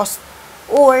direct cost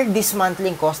or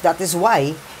dismantling cost. That is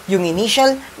why yung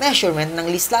initial measurement ng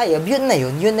lease liability,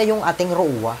 yun na yung ating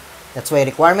ROUA. That's why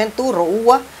requirement 2,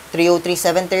 ROUA,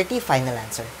 303,730, final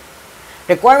answer.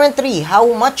 Requirement 3,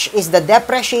 how much is the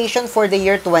depreciation for the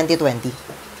year 2020?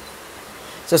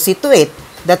 So, situate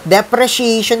that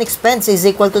depreciation expense is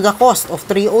equal to the cost of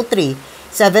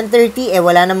 303,730,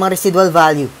 wala namang residual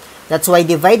value. That's why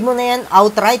divide mo na yan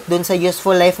outright dun sa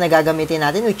useful life na gagamitin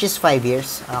natin, which is 5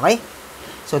 years. Okay?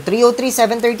 So,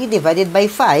 303,730 divided by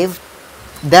 5,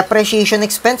 depreciation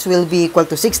expense will be equal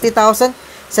to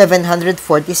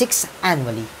 60,746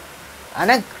 annually.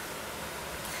 Anag?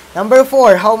 Number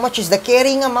 4, how much is the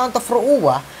carrying amount of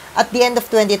ROUA at the end of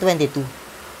 2022?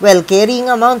 Well,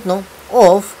 carrying amount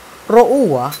of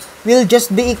ROUA will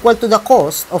just be equal to the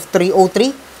cost of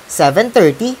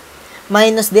 303,730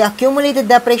 minus the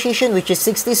accumulated depreciation, which is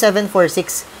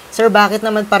 6746. Sir, bakit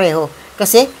naman pareho?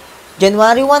 Kasi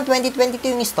January 1,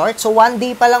 2022 yung start, so 1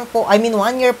 year pa lang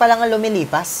ang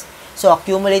lumilipas. So,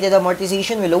 accumulated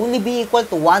amortization will only be equal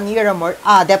to 1 year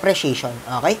depreciation.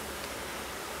 Okay?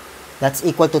 That's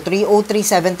equal to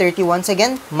 303,730 once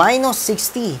again, minus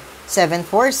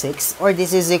 60,746, or this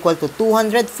is equal to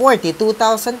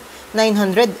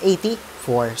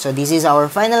 242,984. So, this is our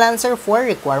final answer for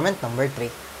requirement number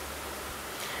 3.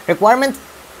 Requirement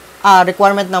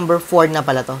number 4 na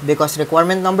pala to, because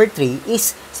requirement number 3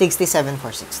 is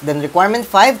 6746. Then, requirement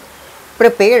 5,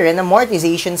 prepare an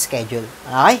amortization schedule.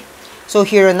 Okay? So,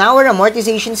 here on our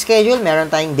amortization schedule,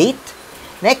 meron tayong date.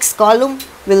 Next column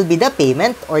will be the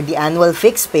payment or the annual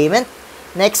fixed payment.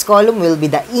 Next column will be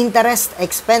the interest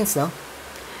expense, no?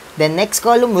 Then next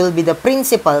column will be the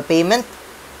principal payment.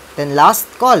 Then last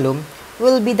column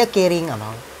will be the carrying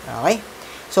amount. Okay?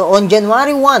 So on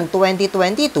January 1,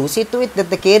 2022, situate that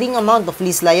the carrying amount of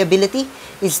lease liability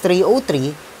is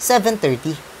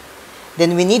 303,730.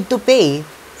 Then we need to pay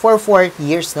for 4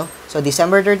 years, no? So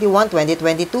December 31,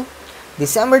 2022,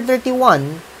 December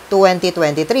 31,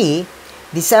 2023,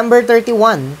 December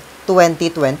 31,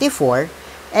 2024,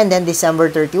 and then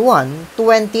December 31,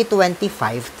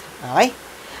 2025. Okay?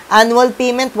 Annual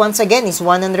payment, once again, is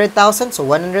 100,000. So,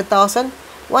 100,000,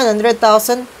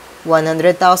 100,000,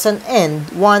 100,000, and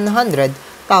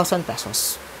 100,000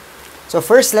 pesos. So,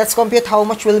 first, let's compute how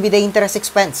much will be the interest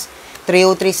expense.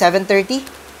 303,730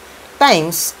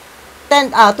 times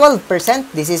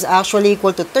 12%. This is actually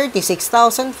equal to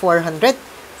 36,448.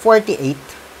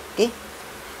 Okay?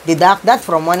 Deduct that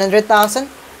from 100,000.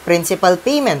 principal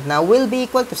payment now will be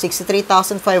equal to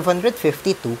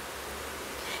 63,552.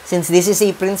 Since this is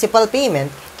a principal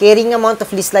payment, carrying amount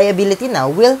of lease liability now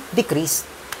will decrease.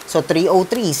 So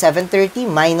 303,730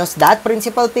 minus that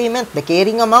principal payment, the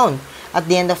carrying amount at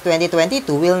the end of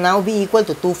 2022 will now be equal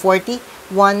to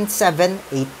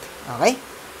 240,178. Okay?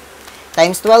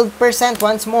 Times 12%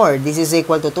 once more, this is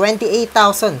equal to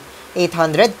 28,821.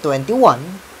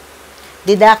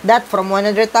 Deduct that from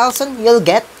 100,000, you'll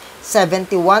get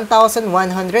 71,179.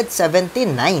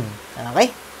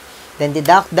 Okay? Then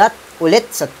deduct that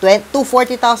ulit sa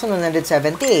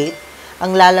 240,178,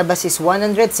 ang lalabas is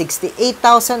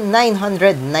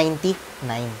 168,999.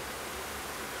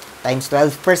 Times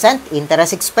 12%,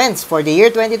 interest expense for the year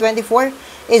 2024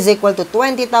 is equal to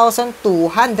 20,280.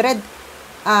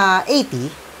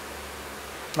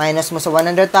 Minus mo sa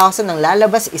 100,000, ang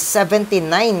lalabas is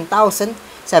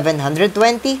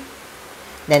 79,720.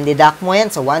 Then deduct mo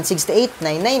yan sa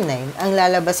 168,999, ang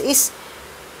lalabas is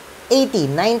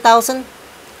 89,279.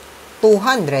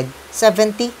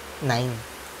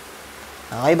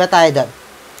 Okay ba tayo doon?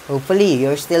 Hopefully,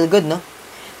 you're still good, no?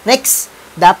 Next,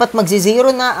 dapat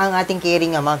magzi-zero na ang ating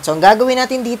carrying amount. So, ang gagawin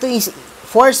natin dito is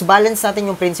force balance natin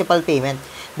yung principal payment.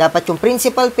 Dapat yung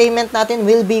principal payment natin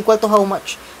will be equal to how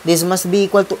much? This must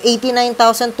be equal to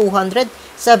 89,279.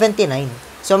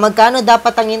 So, magkano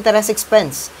dapat ang interest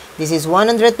expense? This is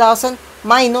 100,000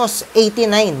 minus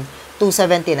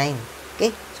 89,279.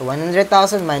 Okay? So,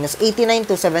 100,000 minus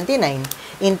 89,279.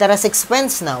 Interest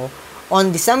expense now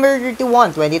on December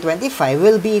 31, 2025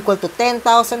 will be equal to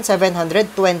 10,721.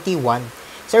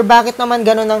 Sir, bakit naman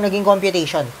ganun ang naging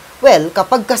computation? Well,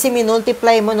 kapag kasi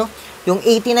minultiply mo, no, yung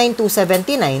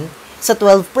 89,279 sa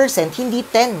 12%, hindi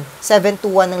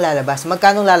 10,721 ang lalabas.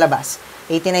 Magkano lalabas?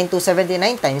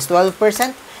 89,279 times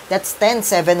 12%, that's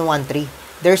 10,713.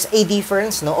 There's a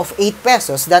difference, no, of 8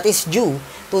 pesos that is due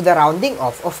to the rounding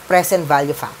off of present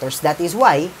value factors. That is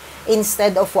why,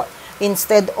 instead of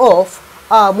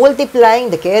multiplying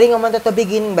the carrying amount at the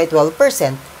beginning by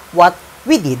 12%, what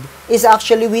we did is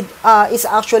actually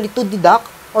to deduct,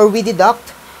 or we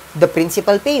deduct the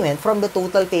principal payment from the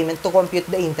total payment to compute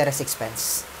the interest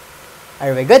expense.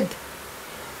 Are we good?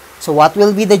 So what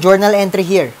will be the journal entry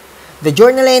here? The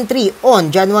journal entry on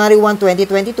January 1,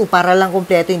 2022, para lang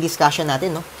kumpleto yung discussion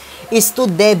natin, no, is to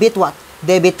debit what?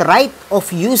 Debit right of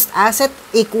used asset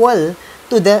equal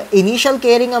to the initial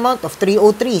carrying amount of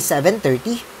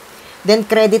 303,730. Then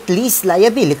credit lease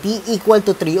liability equal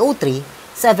to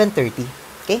 303,730.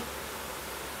 Okay?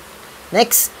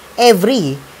 Next,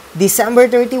 every December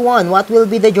 31, what will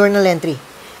be the journal entry?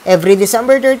 Every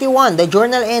December 31, the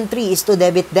journal entry is to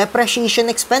debit depreciation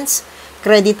expense,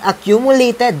 credit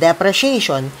accumulated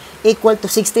depreciation equal to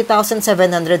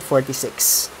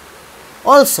 60,746.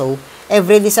 Also,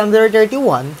 every December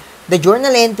 31, the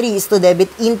journal entry is to debit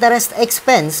interest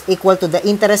expense equal to the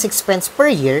interest expense per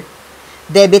year,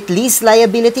 debit lease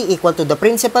liability equal to the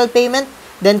principal payment,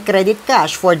 then credit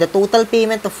cash for the total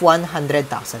payment of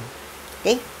 100,000.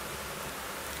 Okay?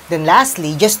 Then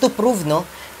lastly, just to prove, no,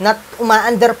 na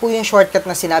umaandar po yung shortcut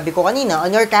na sinabi ko kanina,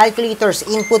 on your calculators,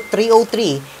 input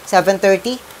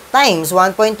 303,730 times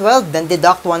 1.12, then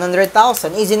deduct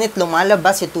 100,000. Isn't it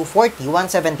lumalabas si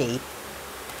 240,178?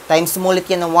 Times mo ulit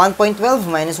yan ng 1.12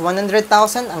 minus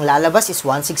 100,000, ang lalabas is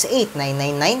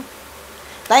 168,999.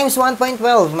 Times 1.12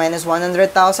 minus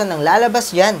 100,000, ang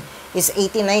lalabas dyan is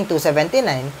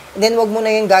 89,279. And then, wag mo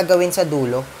na yung gagawin sa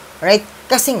dulo. Right?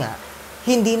 Kasi nga,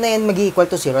 hindi na yan mag-equal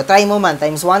to 0. Try mo man,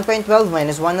 times 1.12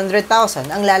 minus 100,000,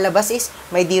 ang lalabas is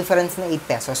may difference na 8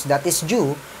 pesos. That is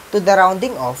due to the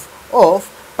rounding off of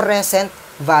present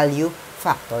value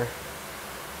factor.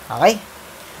 Okay?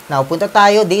 Now, punta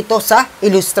tayo dito sa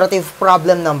illustrative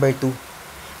problem number 2.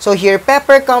 So here,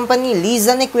 Pepper Company leased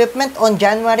an equipment on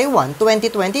January 1,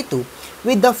 2022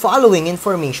 with the following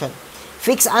information.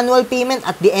 Fixed annual payment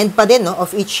at the end pa din, no,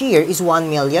 of each year is 1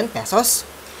 million pesos.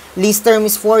 Lease term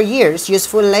is 4 years.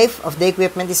 Useful life of the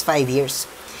equipment is 5 years.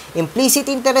 Implicit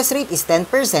interest rate is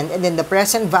 10%, and then the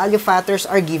present value factors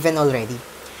are given already.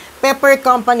 Pepper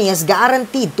Company has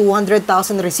guaranteed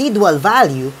 200,000 residual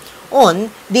value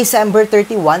on December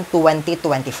 31,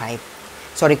 2025.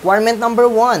 So requirement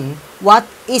number 1, what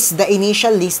is the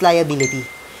initial lease liability?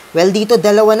 Well, dito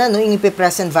dalawa na, no, yung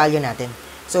ipi-present value natin.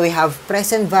 So we have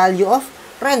present value of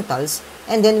rentals,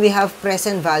 and then we have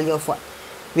present value of what?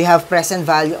 We have present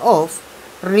value of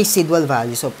residual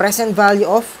value. So, present value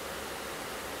of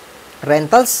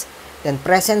rentals, then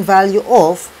present value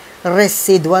of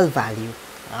residual value.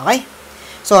 Okay?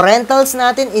 So, rentals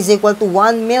natin is equal to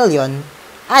 1 million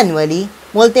annually.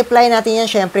 Multiply natin yan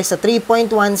syempre sa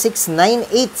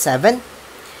 3.16987.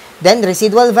 Then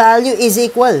residual value is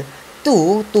equal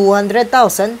to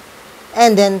 200,000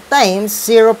 and then times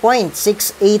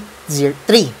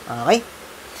 0.6803. Okay?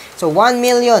 So 1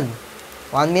 million.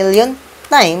 1 million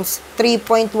times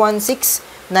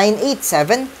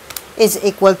 3.16987 is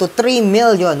equal to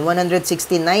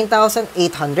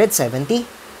 3,169,870.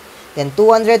 Then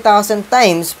 200,000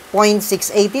 times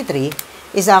 0.683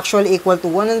 is actually equal to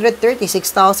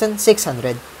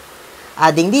 136,600.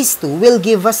 Adding these two will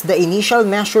give us the initial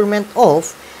measurement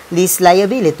of lease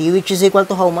liability, which is equal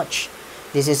to how much?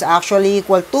 This is actually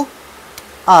equal to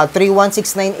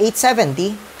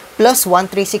 3,169,870 plus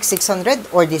 136,600,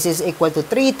 or this is equal to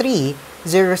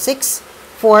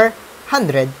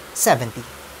 3,306,470.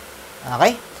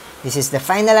 Okay? This is the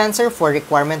final answer for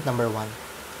requirement number 1.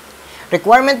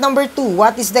 Requirement number 2,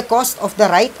 what is the cost of the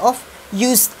right of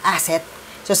used asset?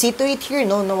 So, see to it here,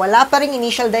 no, wala pa ring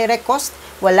initial direct cost,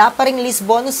 wala pa ring lease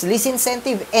bonus, lease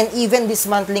incentive, and even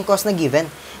dismantling cost na given.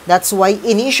 That's why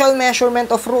initial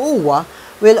measurement of ROUA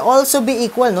will also be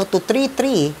equal to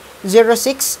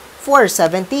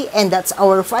 3,306,470, and that's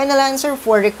our final answer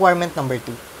for requirement number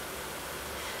 2.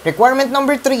 Requirement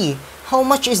number 3, how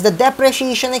much is the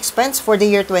depreciation expense for the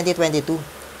year 2022?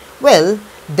 Well,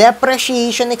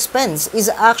 depreciation expense is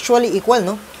actually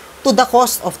equal to the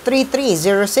cost of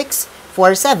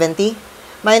 3,306,470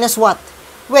 minus what?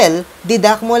 Well,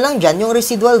 deduct mo lang dyan yung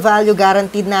residual value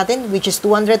guaranteed natin, which is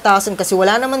 200,000, kasi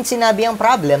wala naman sinabi ang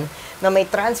problem na may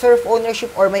transfer of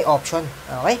ownership or may option.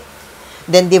 Okay?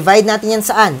 Then, divide natin yan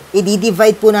saan?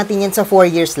 I-divide po natin yan sa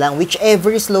 4 years lang,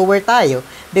 whichever is lower tayo,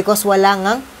 because wala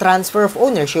ngang transfer of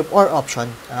ownership or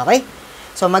option. Okay?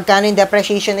 So, magkano yung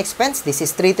depreciation expense? This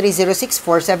is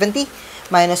 3,306,470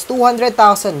 minus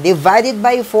 200,000 divided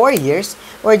by 4 years,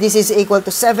 or this is equal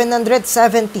to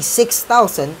 776,618.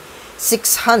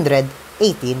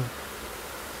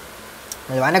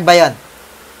 Maliwanag ba yun?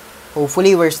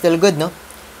 Hopefully, we're still good, no?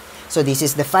 So, this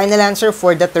is the final answer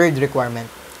for the third requirement.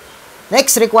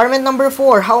 Next, requirement number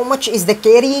 4, how much is the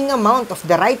carrying amount of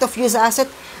the right of use asset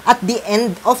at the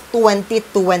end of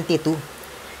 2022?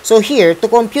 So, here, to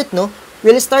compute,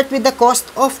 we'll start with the cost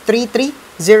of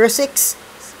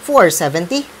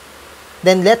 3,306,470.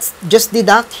 Then, let's just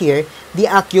deduct here the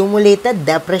accumulated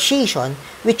depreciation,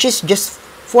 which is just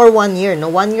for 1 year. 1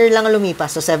 year lang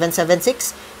lumipas. So,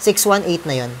 776,618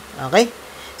 na yun. Okay?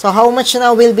 So, how much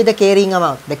now will be the carrying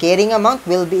amount? The carrying amount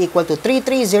will be equal to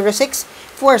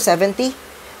 3,306,470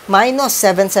 minus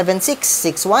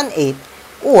 776,618,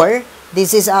 or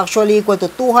this is actually equal to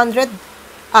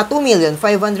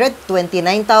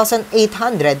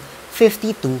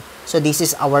 2,529,852. So, this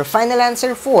is our final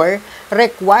answer for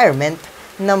requirement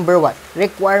number what?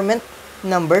 Requirement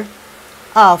number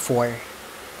 4.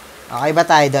 Okay ba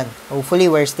tayo dun? Hopefully,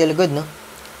 we're still good, no?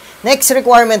 Next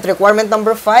requirement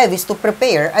number 5 is to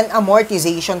prepare an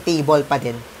amortization table pa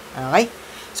din. Okay?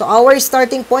 So, our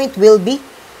starting point will be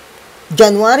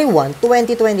January 1,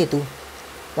 2022.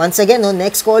 Once again,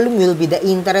 next column will be the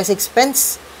interest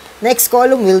expense. Next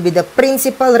column will be the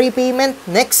principal repayment.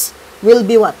 Next will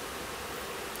be what?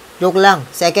 Joke lang.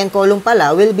 Second column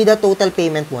pala will be the total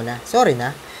payment muna. Sorry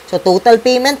na. So, total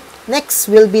payment. Next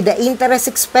will be the interest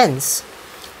expense.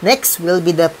 Next will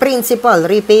be the principal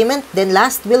repayment. Then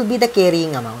last will be the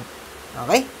carrying amount.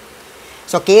 Okay?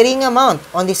 So, carrying amount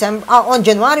on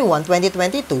January 1,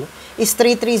 2022 is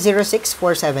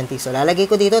 3,306,470. So, lalagay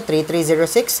ko dito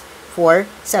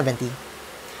 3,306,470.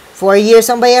 4 years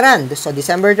ang bayaran. So,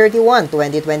 December 31,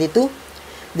 2022,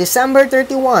 December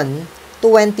 31,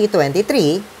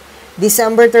 2023,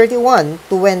 December 31,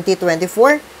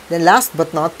 2024, then last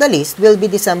but not the least will be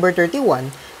December 31,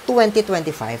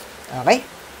 2025. Okay?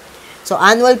 So,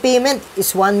 annual payment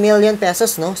is 1 million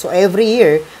pesos, no? So, every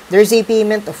year, there's a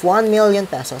payment of 1 million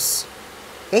pesos.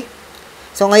 Okay?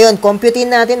 So, ngayon,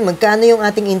 computein natin magkano yung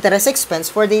ating interest expense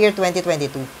for the year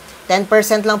 2022. 10%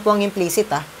 lang po ang implicit,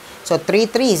 ha? So,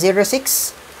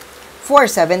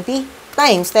 3,306,470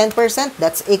 times 10%,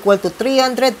 that's equal to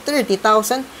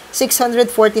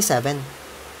 330,647.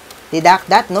 Deduct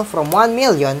that, no? From 1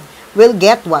 million, we'll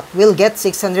get what? We'll get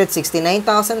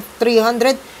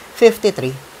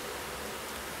 669,353.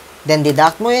 Then,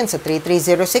 deduct mo yan sa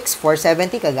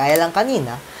 3,306,470, kagaya lang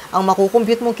kanina, ang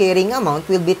makukompute mong carrying amount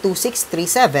will be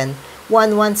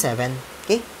 2,637,117.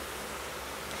 Okay?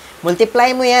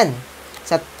 Multiply mo yan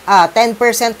sa 10%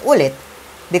 ulit,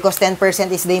 because 10%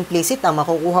 is the implicit, ang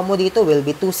makukuha mo dito will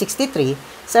be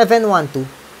 263,712.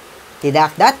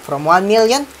 Deduct that from 1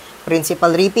 million,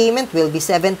 principal repayment will be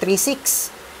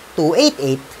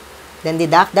 736,288. Then,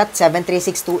 deduct that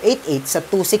 736,288 sa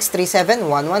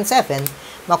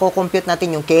 263,717, makukompute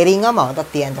natin yung carrying amount at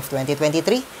the end of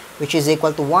 2023, which is equal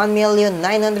to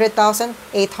 1,900,829.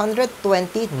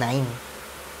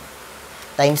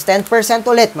 Times 10%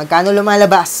 ulit, magkano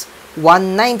lumalabas?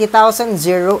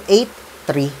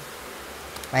 190,083.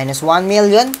 Minus 1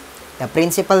 million, the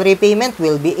principal repayment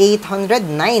will be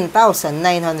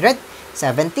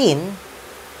 809,917.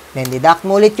 Then deduct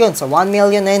mo ulit yun. So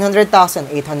 1,900,829,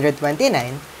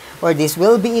 or this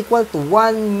will be equal to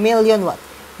 1,000,000 what?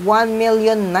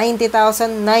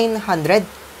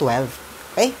 1,090,912.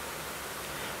 Okay?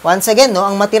 Once again, no,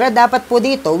 ang matira dapat po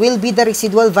dito will be the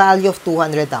residual value of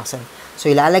 200,000. So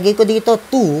ilalagay ko dito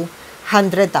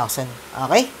 200,000.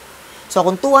 Okay? So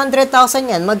kung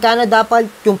 200,000 yan, magkano dapat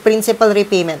yung principal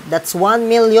repayment? That's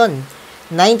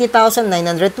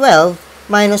 1,090,912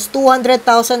 minus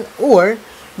 200,000, or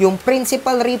yung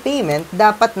principal repayment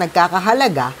dapat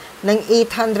nagkakahalaga ng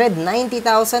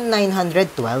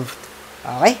 890,912.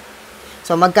 Okay?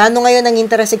 So, magkano ngayon ang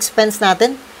interest expense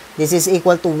natin? This is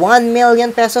equal to 1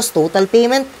 million pesos total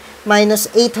payment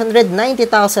minus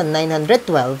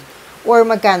 890,912, or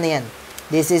magkano yan?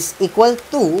 This is equal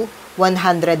to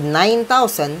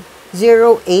 109,088.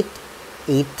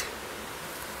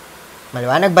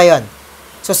 Maliwanag ba yun?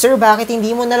 So, sir, bakit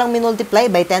hindi mo na lang minultiply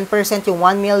by 10% yung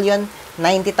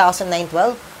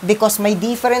 1,090,912? Because may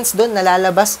difference dun,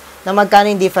 nalalabas na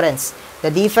magkano yung difference. The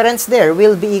difference there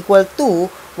will be equal to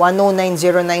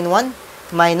 109,091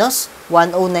 minus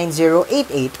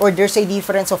 109,088, or there's a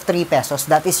difference of 3 pesos.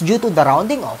 That is due to the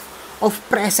rounding off of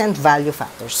present value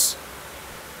factors.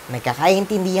 May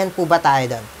kakaintindihan po ba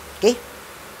tayo dun? Okay?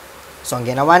 So, ang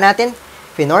ginawa natin,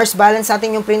 finorce balance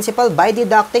natin yung principal by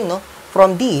deducting, no,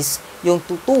 from these, yung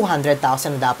 200,000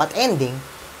 na dapat ending.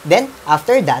 Then,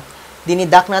 after that,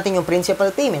 diniduct natin yung principal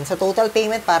payment sa total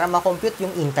payment para makompute yung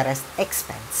interest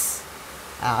expense.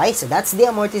 Okay, so that's the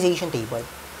amortization table.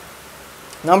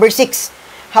 Number 6,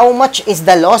 how much is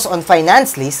the loss on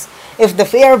finance lease if the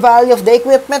fair value of the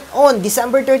equipment on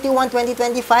December 31,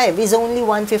 2025 is only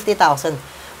 150,000?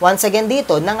 Once again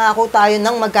dito, nangako tayo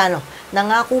ng magkano?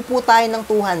 Nangako po tayo ng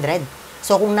 200.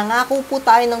 So, kung nangako po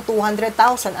tayo ng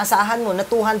 200,000, asahan mo na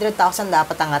 200,000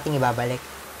 dapat ang ating ibabalik.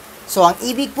 So, ang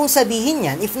ibig pong sabihin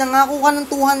yan, if nangako ka ng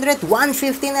 200,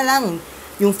 150 na lang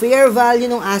yung fair value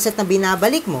ng asset na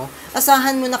binabalik mo,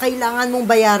 asahan mo na kailangan mong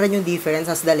bayaran yung difference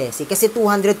as the lessee kasi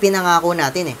 200 pinangako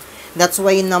natin eh. That's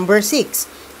why in number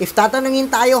 6, if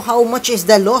tatanungin tayo how much is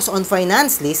the loss on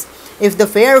finance lease if the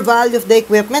fair value of the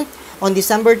equipment on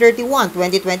December 31,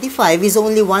 2025 is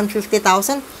only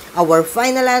 150,000, our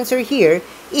final answer here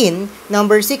in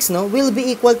number 6, no, will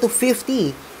be equal to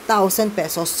 50,000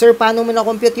 pesos. Sir, paano mo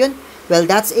na-compute yun? Well,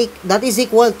 that is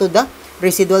equal to the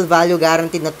residual value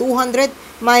guaranteed na 200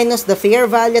 minus the fair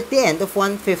value at the end of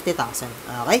 150,000.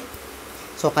 Okay?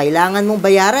 So, kailangan mong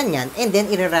bayaran yan and then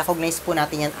i-recognize po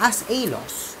natin yan as a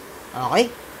loss. Okay?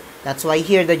 That's why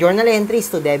here the journal entry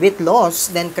is to debit loss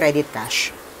then credit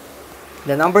cash.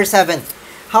 The number 7,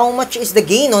 how much is the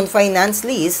gain on finance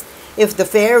lease if the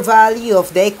fair value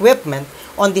of the equipment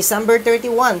on December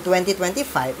 31,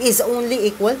 2025 is only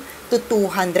equal to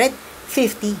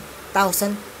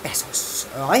 250,000 pesos.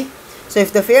 Okay? So,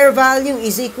 if the fair value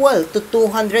is equal to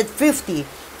 250,000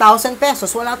 pesos,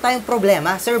 wala tayong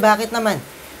problema. Sir, bakit naman?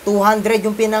 200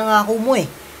 yung pinangako mo eh.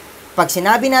 Pag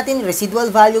sinabi natin residual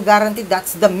value guaranteed,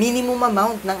 that's the minimum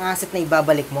amount ng asset na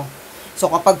ibabalik mo. So,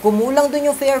 kapag kumulang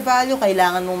dun yung fair value,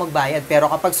 kailangan mong magbayad.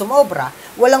 Pero kapag sumobra,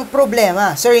 walang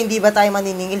problema. Sir, hindi ba tayo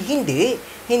maniningil? Hindi.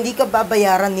 Hindi ka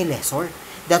babayaran ni lessor.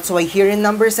 That's why here in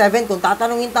number 7, kung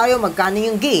tatanungin tayo magkano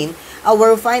yung gain,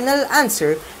 our final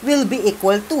answer will be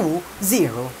equal to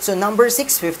 0. So, number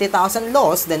 6, 50,000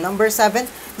 loss. Then, number 7,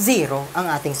 0 ang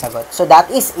ating sagot. So,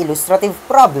 that is illustrative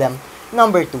problem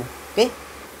number 2. Okay?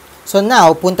 So,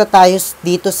 now, punta tayo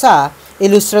dito sa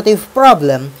illustrative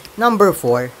problem number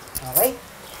 4. Okay?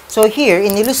 So, here,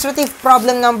 in illustrative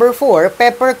problem number 4,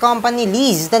 Pepper Company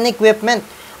leased an equipment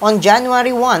on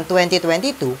January 1,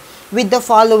 2022 with the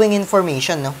following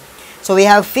information, no? So, we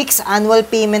have fixed annual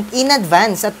payment in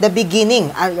advance at the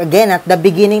beginning. Again, at the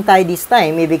beginning tayo this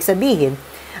time, ibig sabihin,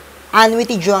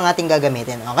 annuity due ang ating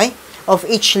gagamitin, okay? Of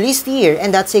each leased year,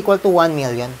 and that's equal to 1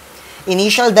 million.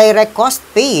 Initial direct cost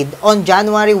paid on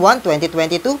January 1,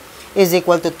 2022 is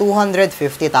equal to 250,000.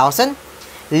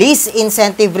 Lease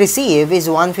incentive received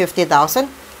is 150,000,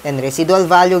 and residual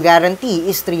value guarantee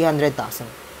is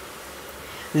 300,000.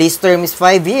 Lease term is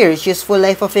 5 years, useful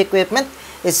life of equipment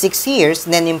is 6 years,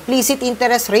 then implicit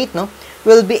interest rate, no,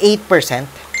 will be 8%.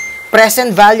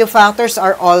 Present value factors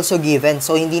are also given,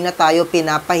 so hindi na tayo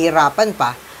pinapahirapan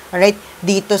pa, alright,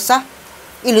 dito sa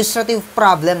illustrative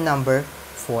problem number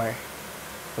 4.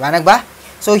 Liwanag ba?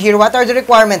 So here, what are the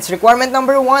requirements? Requirement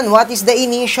number 1, what is the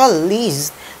initial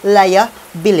lease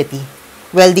liability.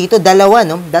 Well, dito dalawa,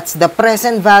 no? That's the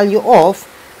present value of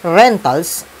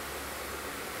rentals,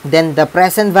 then the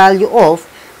present value of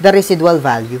the residual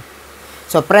value.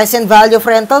 So, present value of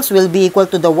rentals will be equal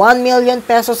to the 1 million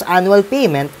pesos annual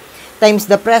payment times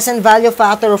the present value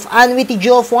factor of annuity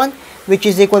due of 1, which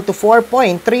is equal to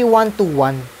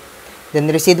 4.3121. Then,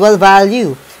 residual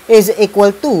value is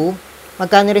equal to,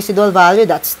 magkano residual value?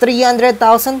 That's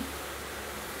 300,000.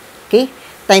 Okay?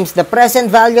 Times the present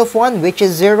value of 1, which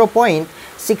is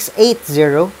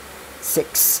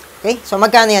 0.6806. Okay? So,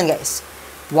 magkano yan, guys?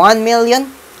 1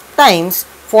 million times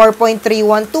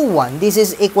 4.3121. This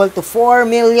is equal to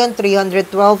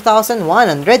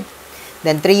 4,312,100.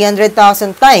 Then,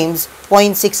 300,000 times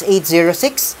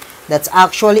 0.6806. That's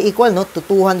actually equal, no, to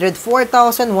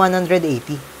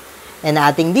 204,180. And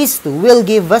adding these two will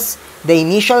give us the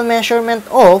initial measurement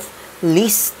of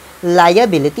lease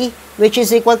liability, which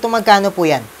is equal to magkano po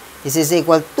yan? This is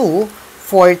equal to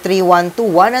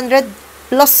 431,100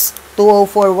 plus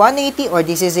 204,180, or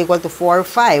this is equal to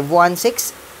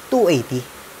 451,6,280.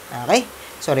 Okay?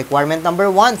 So, requirement number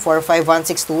 1,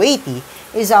 451,6,280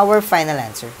 is our final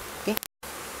answer. Okay?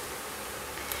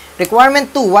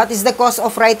 Requirement 2, what is the cost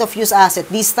of right-of-use asset?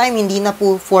 This time, hindi na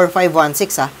po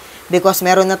 451,600 because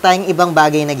meron na tayong ibang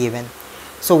bagay na given.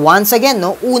 So, once again,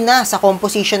 no, una sa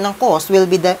composition ng cost will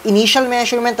be the initial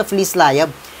measurement of lease liab,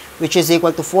 which is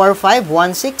equal to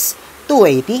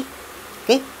 451,6,280.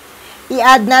 Okay?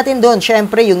 I-add natin doon,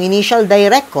 syempre, yung initial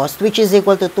direct cost, which is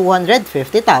equal to 250,000.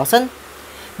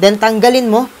 Then,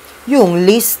 tanggalin mo yung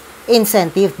lease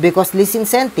incentive because lease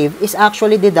incentive is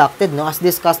actually deducted, no, as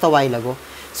discussed a while ago.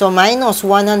 So, minus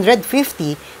 150,000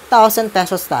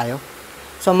 pesos tayo.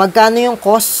 So, magkano yung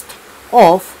cost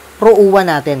of row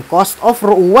 1 natin? Cost of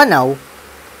row 1 now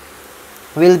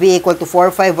will be equal to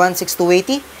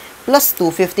 451,6,280 plus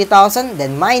 250,000,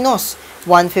 then minus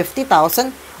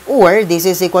 150,000, or this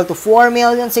is equal to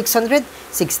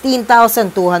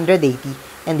 4,616,280.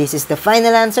 And this is the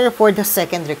final answer for the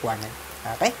second requirement.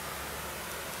 Okay?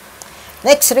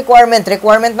 Next requirement,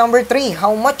 requirement number 3.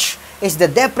 How much is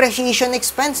the depreciation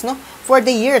expense, no, for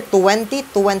the year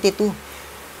 2022?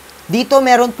 Dito,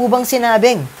 meron po bang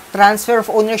sinabing transfer of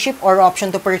ownership or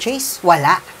option to purchase?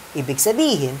 Wala. Ibig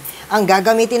sabihin, ang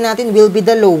gagamitin natin will be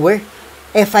the lower.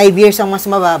 5 years ang mas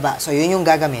mababa. So, yun yung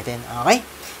gagamitin. Okay?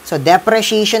 So,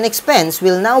 depreciation expense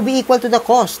will now be equal to the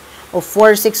cost of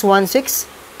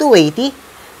 4,616,280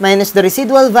 minus the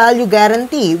residual value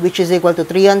guarantee, which is equal to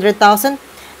 300,000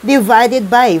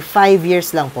 divided by 5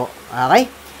 years lang po.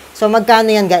 Okay? So,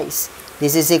 magkano yan, guys?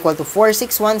 This is equal to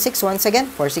 4,616, once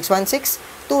again,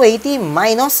 4,616,280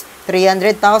 minus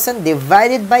 300,000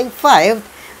 divided by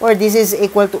 5, or this is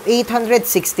equal to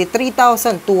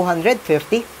 863,256.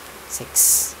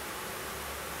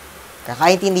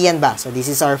 Kakaintindihan ba? So, this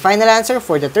is our final answer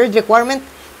for the third requirement.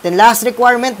 Then, last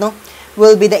requirement, no,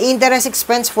 will be the interest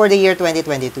expense for the year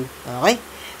 2022. Okay?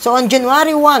 So, on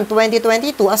January 1,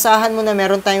 2022, asahan mo na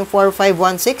meron tayong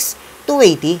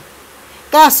 4,516,280.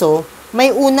 Kaso, may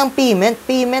unang payment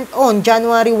on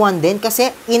January 1 din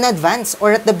kasi in advance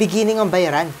or at the beginning ang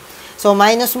bayaran. So,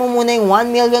 minus mo muna yung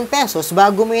 1 million pesos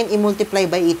bago mo yun i-multiply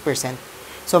by 8%.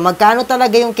 So, magkano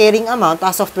talaga yung carrying amount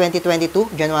as of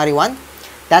 2022, January 1?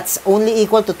 That's only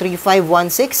equal to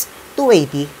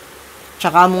 3,516,280.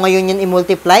 Tsaka mo ngayon yun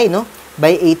i-multiply, no,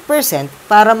 by 8%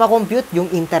 para makompute yung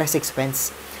interest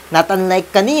expense. Not unlike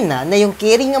kanina na yung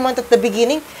carrying amount at the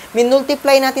beginning,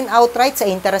 minultiply natin outright sa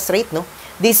interest rate, no?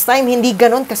 This time, hindi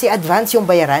ganon kasi advance yung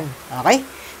bayaran. Okay?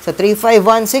 So,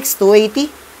 3,516,280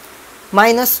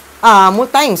 minus,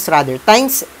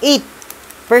 times 8%.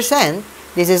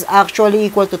 This is actually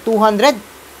equal to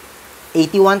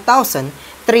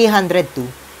 281,302.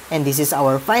 And this is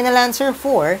our final answer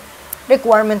for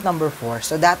requirement number 4.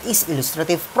 So, that is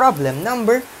illustrative problem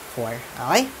number 4.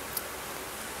 Okay?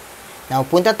 Now,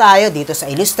 punta tayo dito sa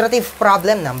illustrative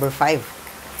problem number 5.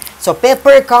 So,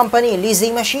 Pepper Company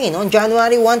leasing machine on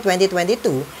January 1,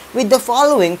 2022 with the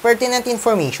following pertinent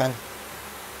information.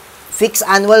 Fixed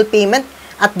annual payment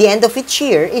at the end of each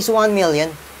year is 1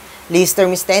 million. Lease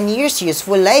term is 10 years.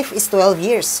 Useful life is 12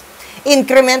 years.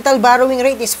 Incremental borrowing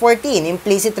rate is 14.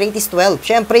 Implicit rate is 12.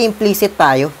 Siyempre, implicit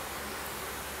tayo.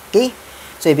 Okay?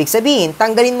 So, ibig sabihin,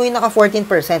 tanggalin mo yung naka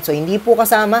 14%. So, hindi po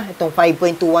kasama itong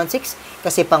 5.216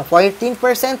 kasi pang 14%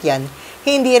 yan.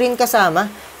 Hindi rin kasama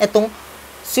itong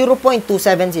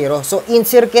 0.270. So,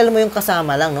 in-circle mo yung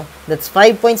kasama lang, no? That's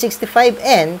 5.65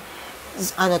 and,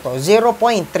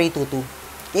 0.322.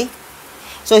 Okay?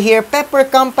 So, here, Pepper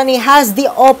Company has the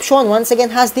option, once again,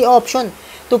 has the option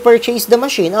to purchase the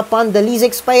machine upon the lease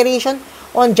expiration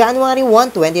on January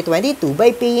 1, 2022 by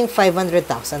paying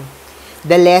 500,000.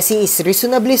 the lessee is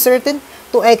reasonably certain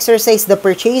to exercise the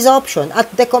purchase option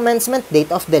at the commencement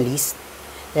date of the lease.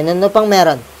 Then ano pang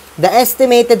meron? The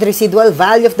estimated residual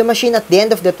value of the machine at the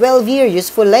end of the 12-year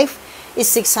useful life is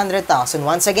 600,000.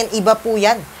 Once again, iba po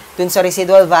yan dun sa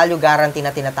residual value guarantee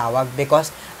na tinatawag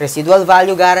because residual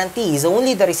value guarantee is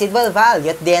only the residual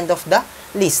value at the end of the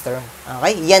lease term.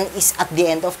 Okay? Yan is at the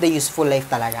end of the useful life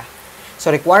talaga.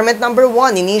 So, requirement number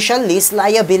 1, initial lease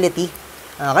liability.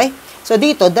 Okay? So,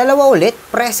 dito, dalawa ulit,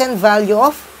 present value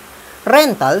of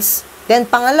rentals. Then,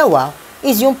 pangalawa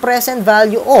is yung present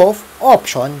value of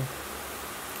option.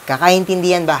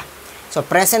 Kakaintindihan ba? So,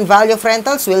 present value of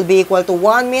rentals will be equal to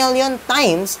 1 million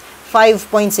times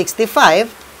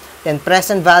 5.65. Then,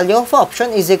 present value of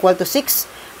option is equal to 600,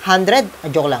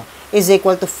 is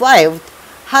equal to 500,000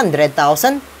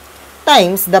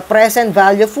 times the present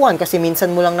value of 1 kasi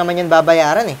minsan mo lang naman yan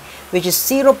babayaran which is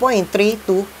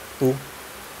 0.322.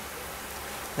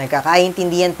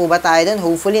 Nagkakaintindihan po ba tayo dun?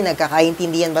 Hopefully,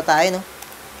 nagkakaintindihan ba tayo, no?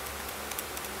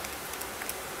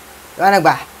 Ano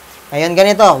ba? Ngayon,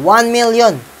 ganito. 1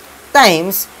 million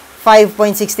times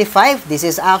 5.65. This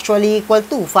is actually equal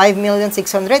to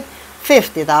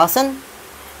 5,650,000.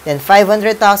 Then,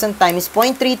 500,000 times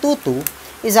 0.322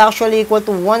 is actually equal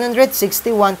to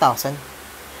 161,000.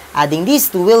 Adding these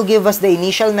two will give us the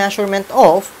initial measurement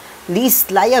of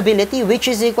lease liability, which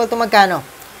is equal to magkano?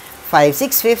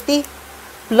 5,650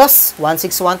 plus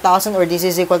 161,000, or this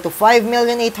is equal to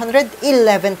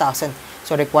 5,811,000.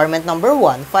 So, requirement number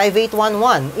 1,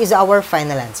 5811 is our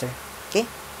final answer. Okay?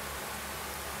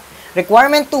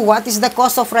 Requirement 2, what is the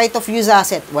cost of right of use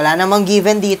asset? Wala namang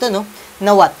given dito, no?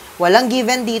 Na what? Walang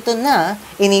given dito na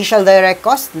initial direct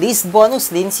cost, lease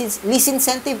bonus, lease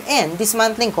incentive, and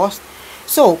dismantling cost.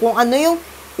 So, kung ano yung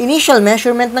initial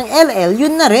measurement ng LL,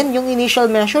 yun na rin yung initial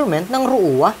measurement ng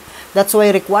RUA. That's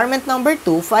why requirement number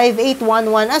 2,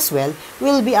 5811 as well,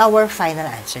 will be our final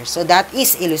answer. So, that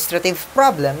is illustrative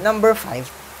problem number 5.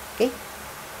 Okay?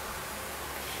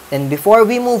 Then, before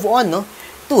we move on, no,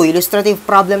 to illustrative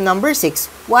problem number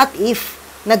 6, what if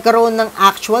nagkaroon ng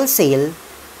actual sale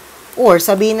or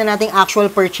sabihin na natin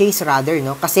actual purchase rather,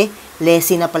 no? Kasi,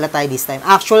 lessee na pala tayo this time.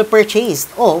 Actual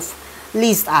purchase of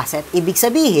leased asset. Ibig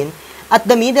sabihin, at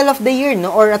the middle of the year,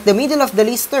 no, or at the middle of the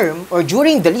lease term, or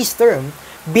during the lease term,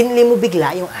 binili mo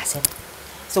bigla yung asset.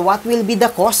 So, what will be the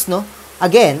cost, no?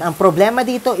 Again, ang problema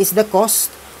dito is the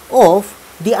cost of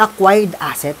the acquired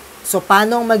asset. So,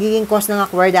 paano ang magiging cost ng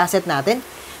acquired asset natin?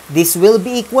 This will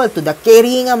be equal to the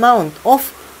carrying amount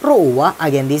of ROA.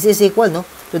 Again, this is equal, no,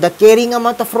 to the carrying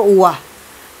amount of ROA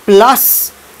plus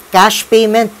cash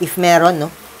payment if meron, no?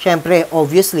 Siyempre,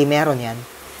 obviously, meron yan.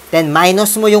 Then,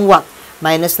 minus mo yung what?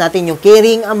 Minus natin yung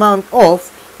carrying amount of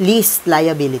lease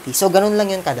liability. So, ganun lang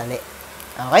yun kadali.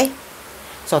 Okay?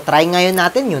 So, try ngayon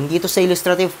natin yun dito sa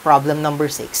illustrative problem number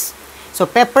 6. So,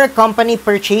 Pepper Company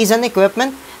purchased an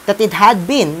equipment that it had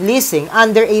been leasing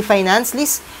under a finance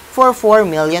lease for 4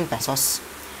 million pesos.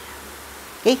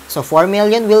 Okay? So, 4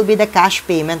 million will be the cash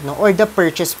payment, no, or the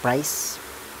purchase price.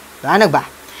 Ano ba?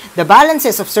 The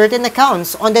balances of certain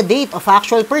accounts on the date of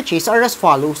actual purchase are as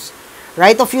follows.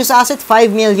 Right of use asset,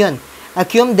 5 million.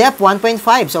 Accum debt, 1.5.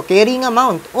 So, carrying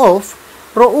amount of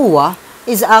ROA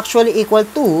is actually equal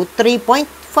to 3.5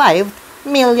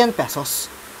 million pesos.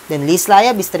 Then, lease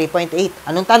liab is 3.8.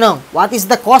 Anong tanong? What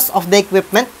is the cost of the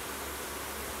equipment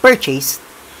purchased?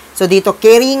 So, dito,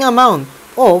 carrying amount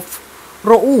of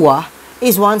ROA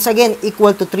is once again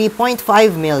equal to 3.5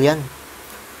 million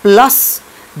plus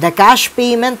the cash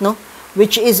payment, no,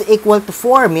 which is equal to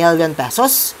 4 million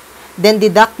pesos. Then,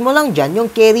 deduct mo lang dyan yung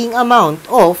carrying amount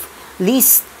of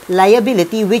lease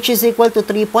liability, which is equal to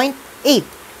 3.8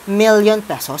 million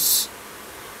pesos.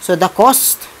 So, the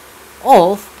cost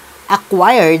of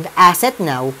acquired asset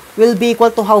now will be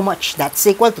equal to how much? That's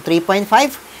equal to 3.5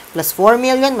 plus 4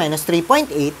 million minus 3.8,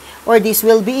 or this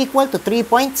will be equal to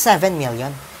 3.7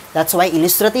 million. That's why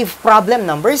illustrative problem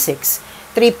number 6,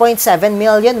 3.7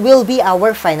 million will be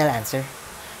our final answer.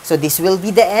 So, this will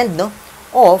be the end, no,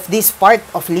 of this part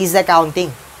of lease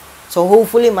accounting. So,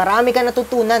 hopefully, marami ka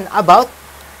natutunan about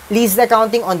lease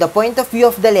accounting on the point of view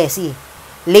of the lessee.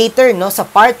 Later, no, sa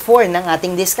part 4 ng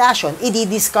ating discussion,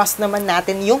 i-discuss naman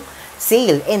natin yung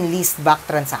sale and leaseback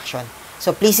transaction.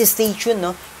 So, please stay tuned,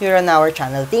 no, here on our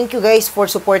channel. Thank you guys for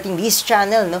supporting this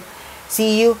channel, no.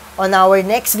 See you on our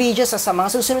next videos sa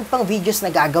mga susunod pang videos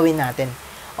na gagawin natin.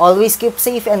 Always keep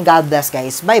safe and God bless,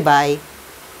 guys. Bye-bye!